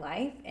for my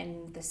life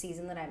and the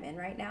season that I'm in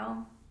right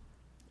now.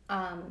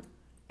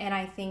 And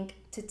I think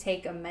to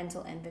take a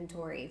mental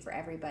inventory for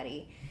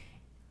everybody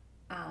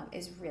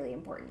is really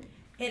important.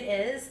 It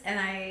is, and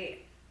I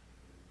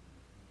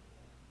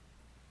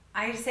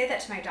say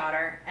that to my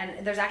daughter,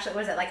 and there's actually,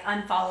 what is it, like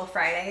Unfollow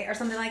Friday or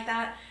something like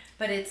that?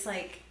 But it's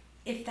like,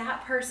 if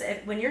that person,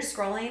 when you're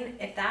scrolling,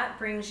 if that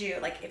brings you,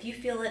 like, if you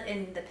feel it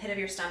in the pit of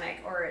your stomach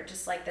or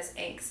just like this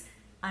angst,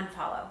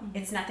 unfollow.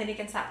 It's nothing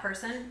against that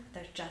person.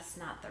 They're just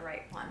not the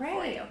right one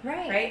for you.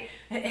 Right?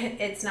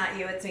 It's not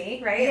you, it's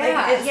me, right?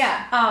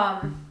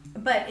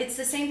 But it's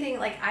the same thing,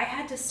 like, I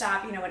had to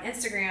stop, when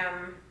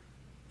Instagram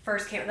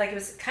first came, like, it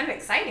was kind of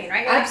exciting,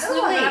 right? You're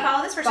Absolutely. Like, oh, I'm gonna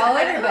follow this person. Follow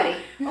everybody.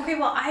 Okay,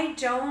 well, I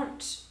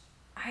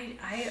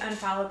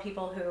unfollow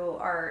people who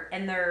are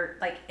in their,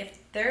 like, if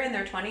they're in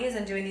their 20s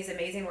and doing these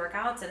amazing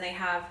workouts and they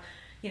have,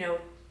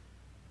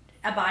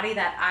 a body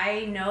that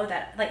I know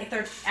that, like, if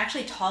they're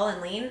actually tall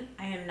and lean,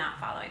 I am not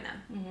following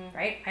them,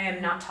 right? I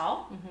am not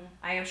tall.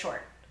 I am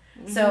short.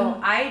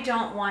 So I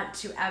don't want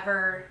to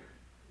ever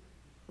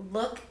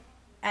look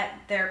at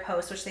their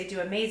posts, which they do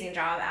an amazing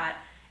job at,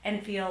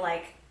 and feel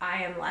like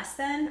I am less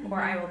than, or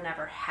I will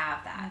never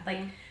have that. Like,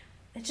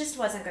 it just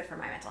wasn't good for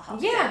my mental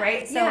health. Yeah.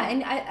 Right? So, yeah.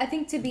 And I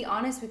think to be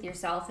honest with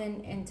yourself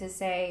and to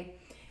say,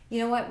 you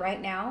know what, right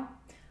now,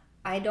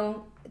 I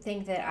don't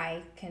think that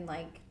I can,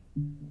 like,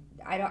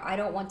 I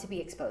don't want to be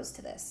exposed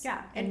to this.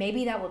 Yeah. And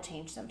maybe that will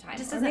change sometime.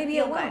 Just or doesn't maybe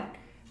feel it won't. good.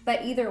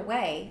 But either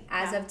way,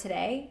 as of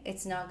today,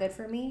 it's not good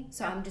for me.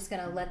 So I'm just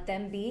going to let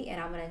them be,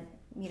 and I'm going to,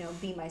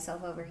 be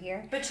myself over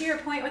here. But to your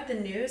point with the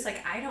news,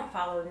 like, I don't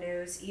follow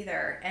news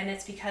either. And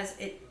it's because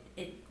it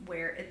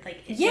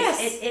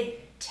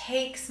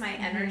takes my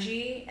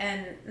energy,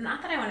 and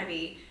not that I want to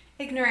be,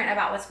 ignorant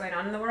about what's going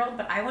on in the world,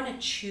 but I want to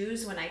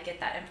choose when I get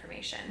that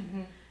information.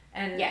 Mm-hmm.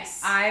 And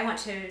yes. I want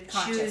to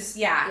choose,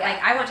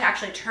 like I want to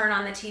actually turn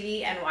on the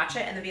TV and watch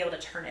it and then be able to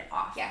turn it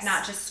off. Yes.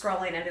 Not just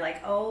scrolling and be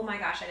like, oh my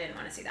gosh, I didn't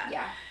want to see that.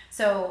 Yeah.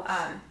 So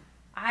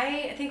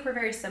I think we're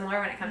very similar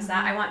when it comes to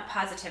that. I want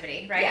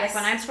positivity, right? Yes.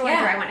 Like when I'm scrolling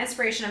through, I want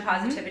inspiration and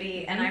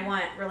positivity, and I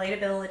want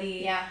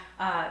relatability. Yeah.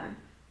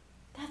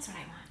 That's what I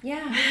want.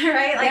 Yeah.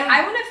 Right? Like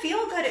I want to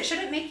feel good. It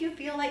shouldn't make you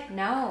feel like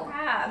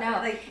crap. No.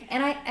 Like,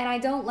 and I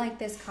don't like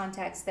this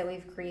context that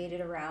we've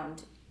created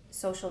around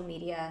social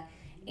media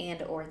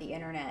and or the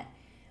internet.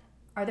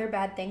 Are there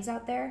bad things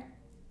out there?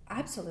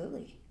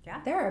 Absolutely.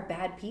 Yeah. There are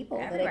bad people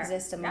everywhere. that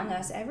exist among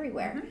us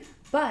everywhere. Mm-hmm.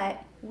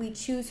 But we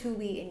choose who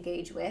we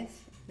engage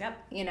with. Yep.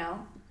 You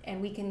know,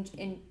 and we can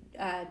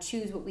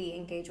choose what we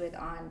engage with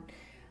on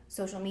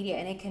social media,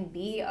 and it can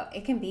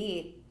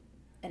be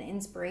an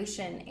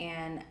inspiration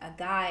and a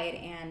guide,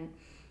 and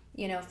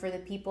you know, for the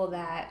people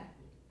that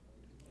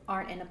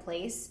aren't in a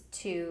place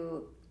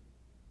to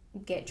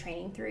get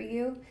training through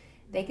you,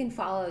 they can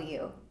follow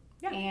you.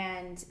 Yeah.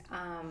 And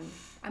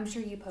I'm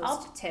sure you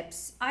post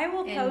tips. I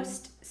will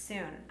post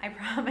soon. I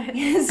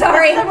promise.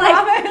 Sorry, I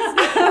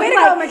promise. Way to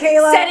go,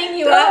 Michaela. Setting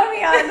you up.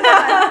 Me on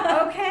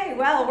that. Okay,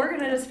 well, we're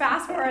gonna just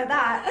fast forward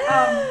that.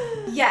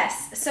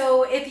 Yes.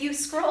 So if you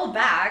scroll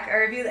back,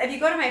 or if you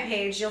go to my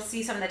page, you'll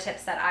see some of the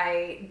tips that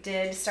I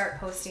did start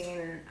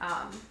posting.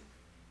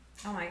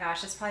 Oh my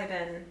gosh, it's probably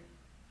been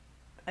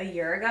a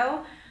year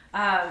ago.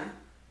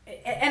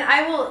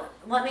 And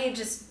let me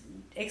just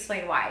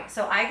explain why.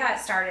 So I got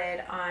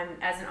started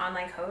as an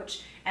online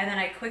coach, and then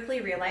I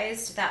quickly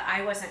realized that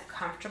I wasn't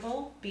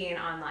comfortable being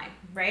online,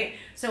 right?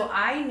 So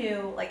I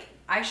knew like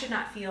I should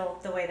not feel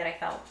the way that I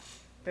felt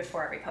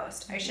before every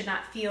post. I should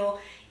not feel,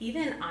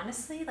 even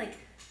honestly, like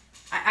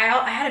I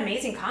had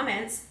amazing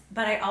comments,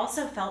 but I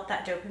also felt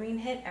that dopamine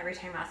hit every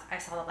time I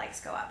saw the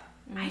likes go up.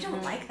 I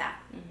don't like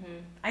that.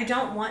 I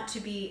don't want to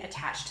be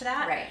attached to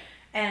that. Right.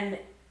 And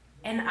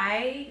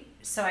I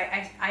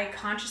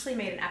consciously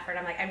made an effort.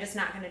 I'm like, I'm just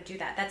not going to do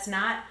that. That's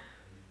not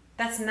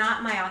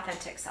my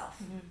authentic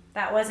self.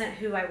 That wasn't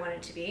who I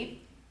wanted to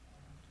be.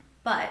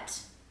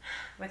 But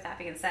with that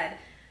being said,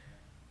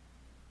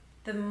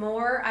 the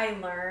more I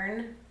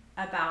learn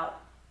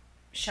about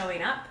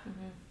showing up,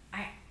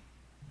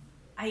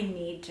 I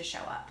need to show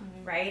up,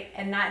 right?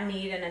 And not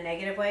need in a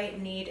negative way,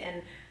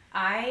 and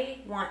I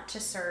want to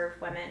serve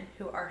women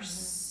who are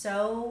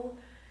so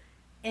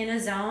in a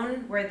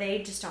zone where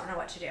they just don't know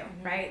what to do,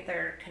 right?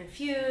 They're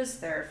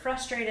confused, they're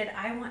frustrated.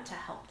 I want to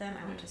help them.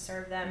 I want to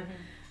serve them.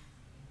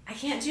 I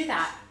can't do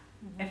that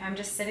if I'm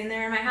just sitting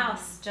there in my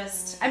house.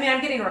 I'm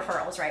getting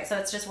referrals, right? So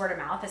it's just word of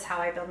mouth is how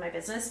I build my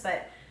business,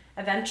 but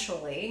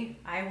eventually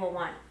I will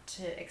want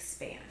to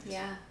expand.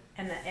 Yeah.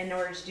 And in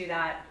order to do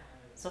that,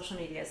 social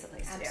media is the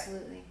place to do it.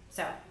 Absolutely.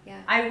 So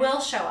I will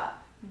show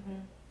up.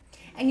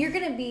 And you're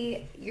gonna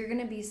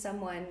be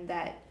someone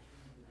that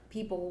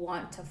people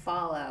want to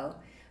follow,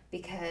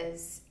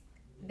 because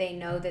they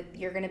know that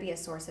you're going to be a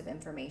source of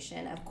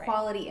information, of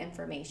quality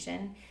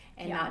information,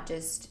 and not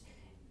just,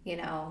 you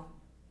know,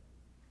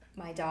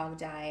 my dog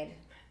died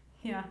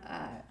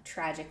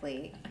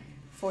tragically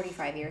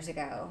 45 years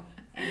ago,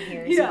 and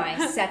here's my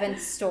 7th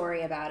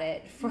story about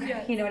it.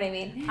 You know what I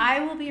mean? I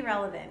will be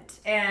relevant,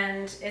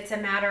 and it's a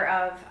matter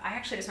of, I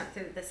actually just went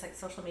through this like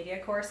social media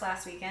course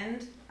last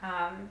weekend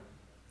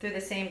through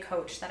the same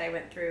coach that I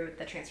went through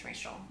the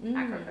transformational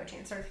macro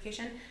coaching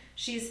certification.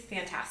 She's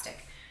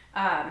fantastic.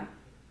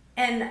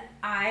 And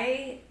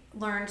I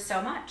learned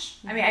so much.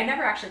 I mean, I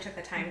never actually took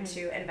the time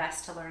to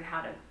invest to learn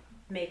how to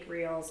make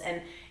reels,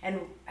 and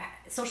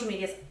social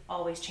media is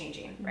always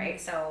changing, right?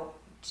 So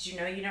did you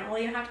know you don't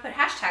really even have to put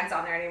hashtags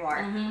on there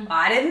anymore? Well,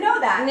 I didn't know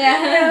that.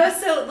 You know,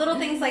 so little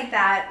things like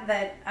that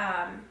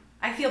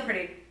I feel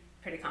pretty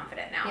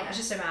confident now. It's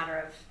just a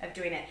matter of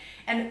doing it.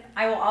 And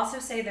I will also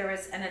say there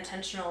was an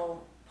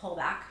intentional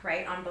pullback,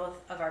 right, on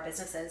both of our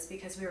businesses,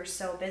 because we were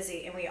so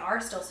busy, and we are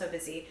still so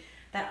busy,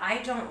 that I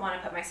don't want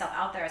to put myself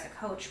out there as a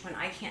coach when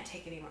I can't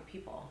take any more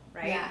people,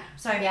 right? Yeah.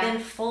 So I've been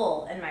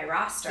full in my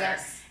roster,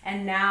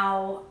 and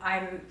now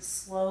I'm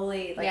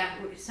slowly,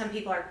 some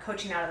people are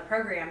coaching out of the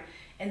program,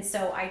 and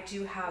so I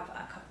do have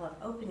a couple of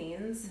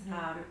openings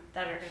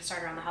that are going to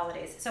start around the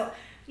holidays. So,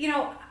 you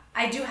know,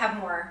 I do have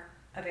more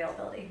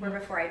availability where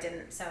before I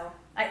didn't. So,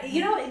 you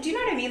know, do you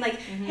know what I mean? Like,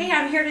 hey,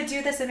 I'm here to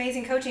do this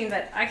amazing coaching,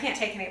 but I can't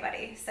take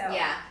anybody. So,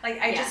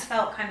 I just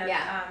felt kind of...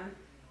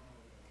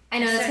 I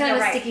know that's kind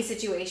of a sticky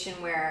situation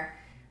where,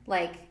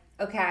 like,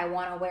 okay, I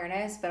want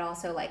awareness, but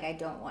also, like, I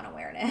don't want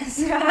awareness.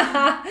 And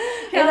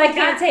I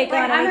can't take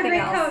on anything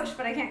else. I'm a great coach,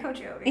 but I can't coach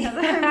you because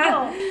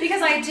I'm full.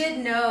 Because I did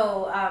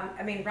know,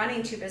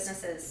 running 2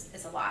 businesses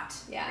is a lot,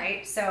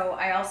 right? So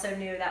I also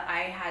knew that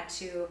I had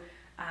to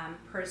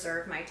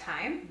preserve my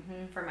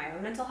time for my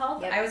own mental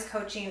health. I was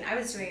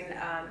doing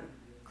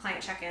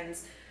client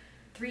check-ins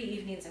 3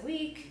 evenings a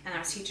week, and I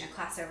was teaching a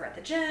class over at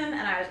the gym,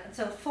 and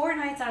so 4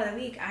 nights out of the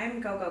week I'm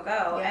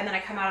go, and then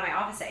I come out of my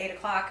office at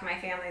 8:00. My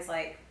family's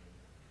like,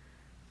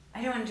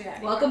 I don't want to do that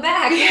anymore. Welcome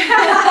back.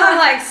 I'm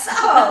like,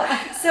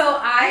 so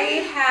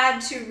I had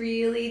to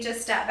really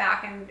just step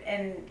back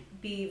and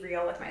be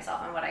real with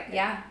myself and what I could,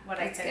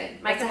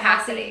 good. My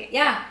capacity.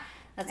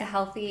 That's a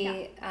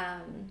healthy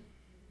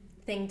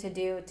thing to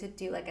do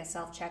like a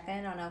self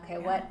check-in on,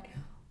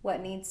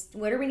 what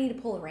do we need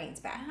to pull the reins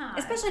back,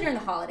 especially during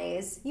the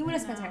holidays. You want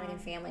to spend time with your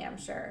family, I'm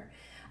sure.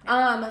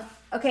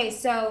 Okay,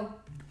 so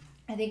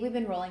I think we've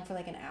been rolling for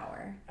like an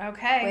hour.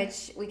 Okay.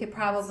 Which we could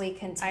probably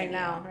continue. I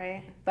know,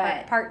 right?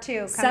 But part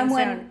 2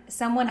 coming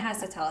someone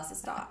has to tell us to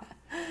stop.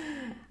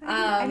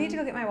 I need to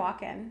go get my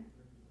walk-in.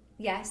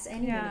 Yes,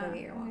 and you need to go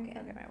get your walk-in. I need to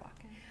go get my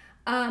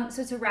walk-in.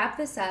 So to wrap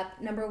this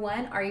up, number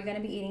 1, are you going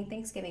to be eating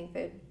Thanksgiving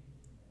food?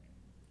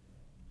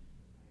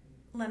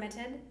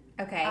 Limited.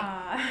 Okay.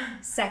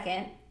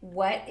 Second,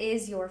 what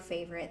is your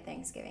favorite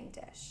Thanksgiving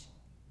dish?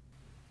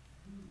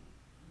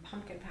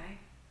 Pumpkin pie.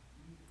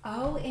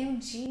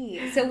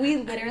 OMG. So we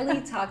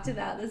literally talked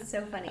about, this is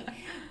so funny.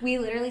 We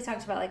literally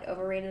talked about like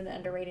overrated and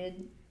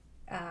underrated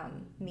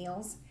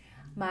meals.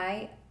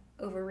 My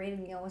overrated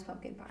meal was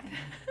pumpkin pie.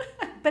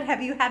 But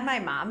have you had my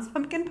mom's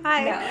pumpkin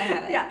pie? No, I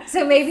haven't. Yeah.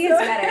 So maybe it's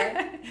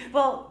better.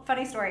 Well,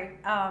 funny story.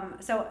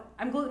 So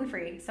I'm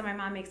gluten-free. So my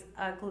mom makes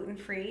a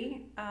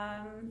gluten-free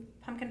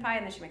pumpkin pie,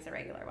 and then she makes a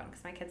regular one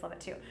because my kids love it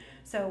too.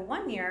 So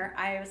one year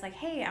I was like,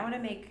 hey, I want to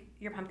make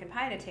your pumpkin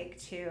pie to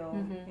take to,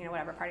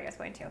 whatever party I was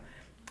going to.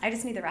 I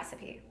just need the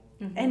recipe.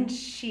 Mm-hmm. And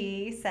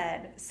she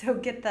said, so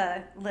get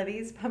the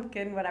Libby's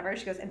pumpkin, whatever.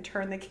 She goes, and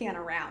turn the can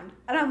around.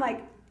 And I'm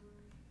like,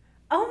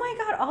 oh my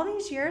God, all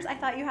these years I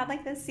thought you had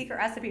like this secret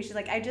recipe. She's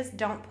like, I just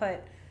don't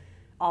put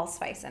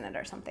allspice in it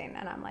or something.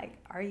 And I'm like,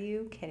 are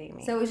you kidding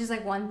me? So it was just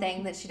like one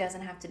thing that she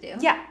doesn't have to do?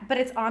 Yeah, but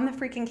it's on the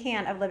freaking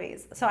can of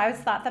Libby's. So I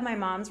always thought that my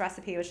mom's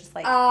recipe was just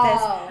like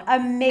this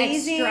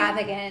amazing,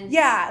 extravagant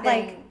thing.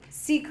 Like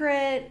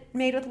secret,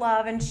 made with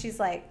love. And she's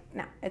like,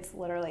 no, it's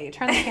literally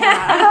turn the can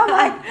on. I'm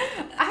like,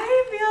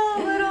 I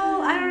feel a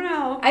little, I don't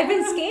know. I've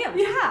been scammed.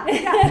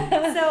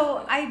 Yeah.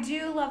 So I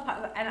do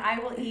love, and I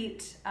will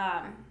eat,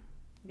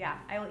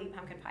 I will eat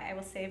pumpkin pie. I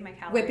will save my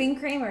calories. Whipping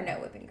cream or no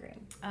whipping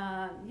cream?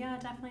 Yeah,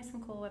 definitely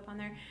some Cool Whip on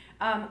there.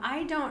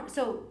 I don't,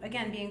 so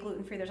again, being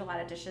gluten-free, there's a lot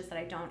of dishes that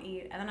I don't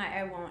eat. And then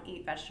I won't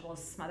eat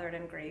vegetables smothered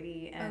in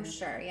gravy. And,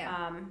 sure,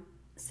 yeah.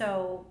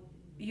 So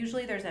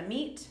usually there's a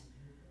meat.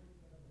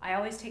 I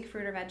always take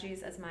fruit or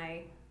veggies as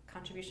my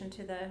contribution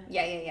to the...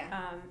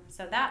 Yeah.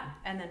 So that,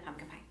 and then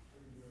pumpkin pie.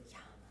 Yeah.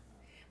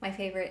 My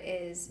favorite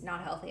is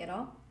not healthy at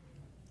all.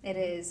 It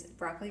is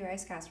broccoli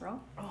rice casserole.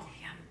 Oh,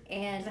 yum.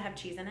 And does it have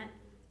cheese in it?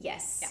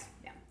 Yes.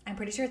 Yeah. I'm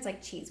pretty sure it's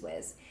like Cheese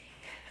Whiz.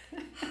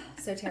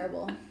 So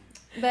terrible.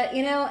 But,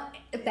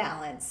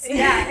 balance.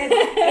 Yeah.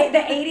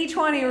 It's the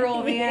 80-20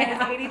 rule, man.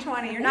 Yeah. It's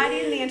 80-20. You're not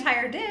eating the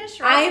entire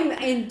dish, right? I'm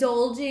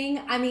indulging.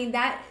 I mean,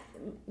 that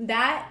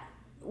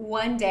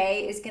one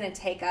day is going to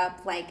take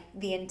up like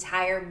the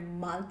entire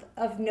month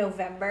of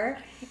November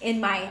in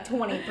my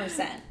 20%.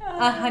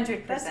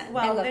 100%.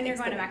 Well, then you're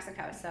going to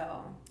Mexico,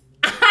 so...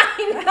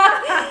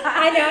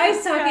 I know. I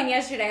was talking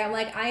yesterday. I'm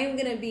like, I am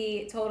going to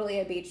be totally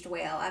a beached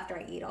whale after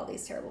I eat all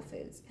these terrible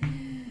foods.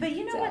 But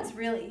what's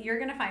really, you're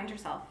going to find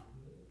yourself,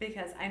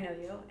 because I know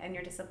you and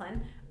your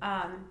discipline.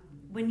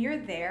 When you're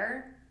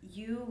there,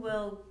 you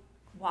will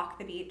walk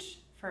the beach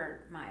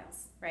for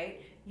miles,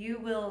 right? You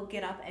will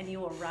get up and you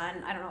will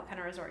run. I don't know what kind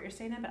of resort you're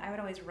staying in, but I would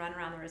always run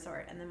around the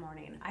resort in the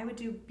morning. I would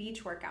do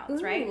beach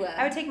workouts, right?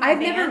 I would take my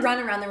band. Never run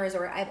around the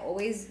resort. I've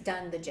always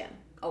done the gym.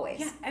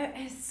 Always.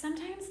 Yeah,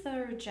 sometimes the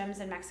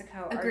gyms in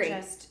Mexico are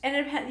just, and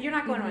it depends, you're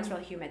not going when it's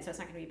really humid, so it's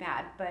not going to be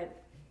bad,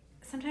 but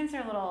sometimes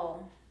they're a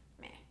little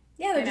meh.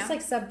 Yeah, they're just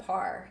like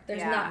subpar.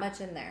 There's not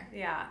much in there.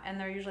 Yeah, and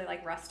they're usually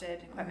like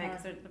rusted equipment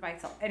because they're the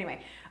bikes.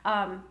 Anyway,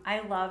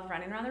 I love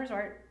running around the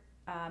resort.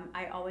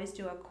 I always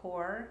do a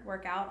core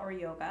workout or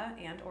yoga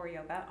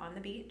on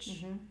the beach.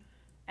 Mm-hmm.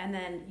 And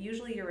then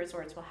usually your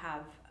resorts will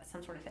have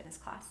some sort of fitness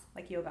class,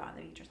 like yoga on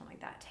the beach or something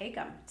like that. Take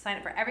them. Sign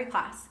up for every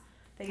class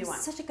that you want.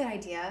 That's such a good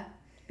idea.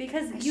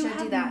 Because you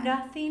have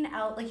nothing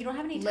else, like you don't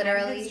have any time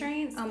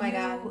constraints. Oh my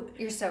God,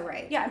 you're so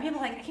right. Yeah, and people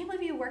are like, I can't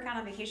believe you work out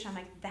on vacation. I'm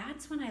like,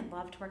 that's when I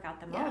love to work out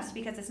the most,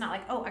 because it's not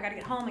like, oh, I got to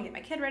get home and get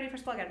my kid ready for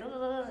school.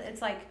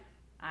 It's like,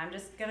 I'm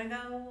just going to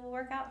go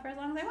work out for as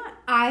long as I want.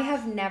 I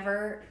have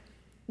never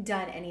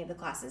done any of the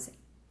classes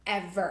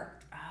ever.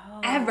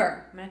 Oh,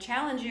 ever. I'm going to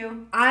challenge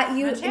you.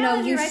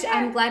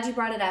 I'm glad you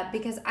brought it up,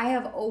 because I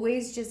have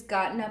always just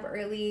gotten up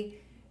early.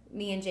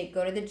 Me and Jake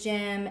go to the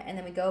gym, and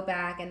then we go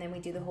back, and then we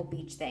do the whole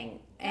beach thing.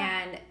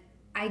 Yeah. And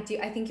I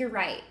think you're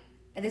right.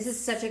 This is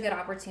such a good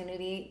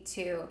opportunity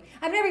to...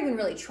 I've never even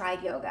really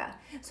tried yoga.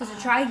 So to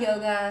try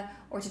yoga,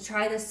 or to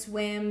try the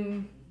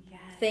swim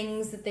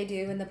things that they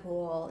do in the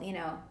pool,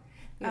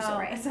 you're so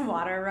right. Some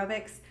water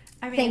aerobics.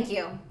 Thank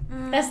you.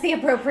 That's the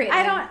appropriate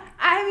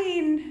I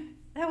mean,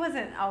 That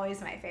wasn't always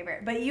my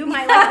favorite, but you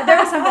might like. There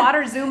was some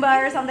water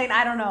Zumba or something.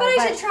 I don't know. But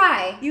I should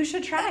try. You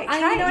should try.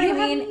 I know what I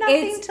mean. Have nothing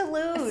It's to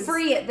lose.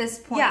 free at this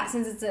point, Yeah.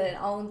 since it's an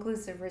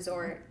all-inclusive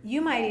resort. You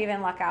might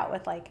even luck out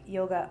with like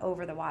yoga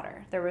over the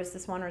water. There was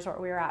this one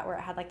resort we were at where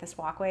it had like this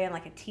walkway and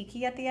like a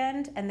tiki at the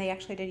end, and they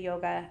actually did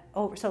yoga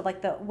over. So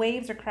like the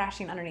waves are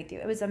crashing underneath you.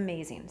 It was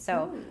amazing.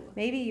 So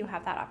maybe you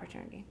have that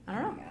opportunity. I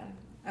don't know.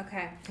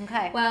 Okay.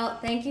 Okay. Well,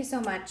 thank you so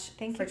much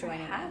Thank for you for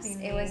joining us.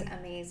 having It me. was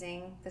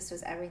amazing. This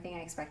was everything I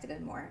expected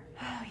and more.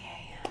 Oh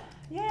yay!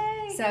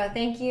 Yay! So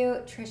thank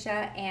you,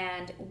 Trisha.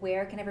 And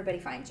where can everybody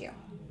find you?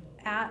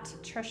 At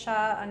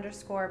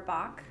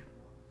Trisha_Bach.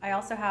 I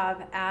also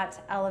have at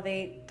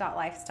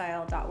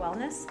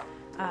elevate.lifestyle.wellness.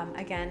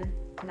 Again,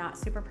 not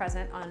super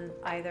present on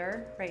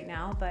either right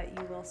now, but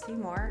you will see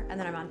more. And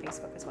then I'm on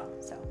Facebook as well.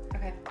 So,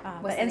 Okay. but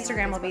What's the name on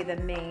Instagram will be Facebook?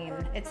 the main.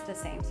 It's the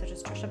same. So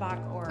just Trisha Bach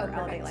or perfect.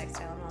 Elevate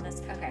Lifestyle and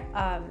Wellness. Okay.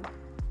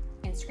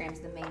 Instagram's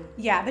the main.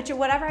 Yeah, but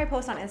whatever I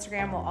post on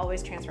Instagram will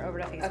always transfer over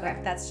to Facebook. Okay.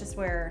 That's just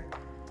where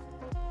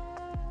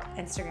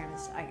Instagram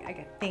is,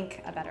 I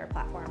think, a better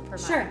platform for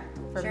Sure.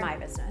 my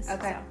business.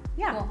 Okay. So,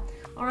 yeah. Cool.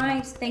 All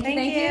right. Thank you.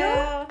 Thank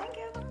you.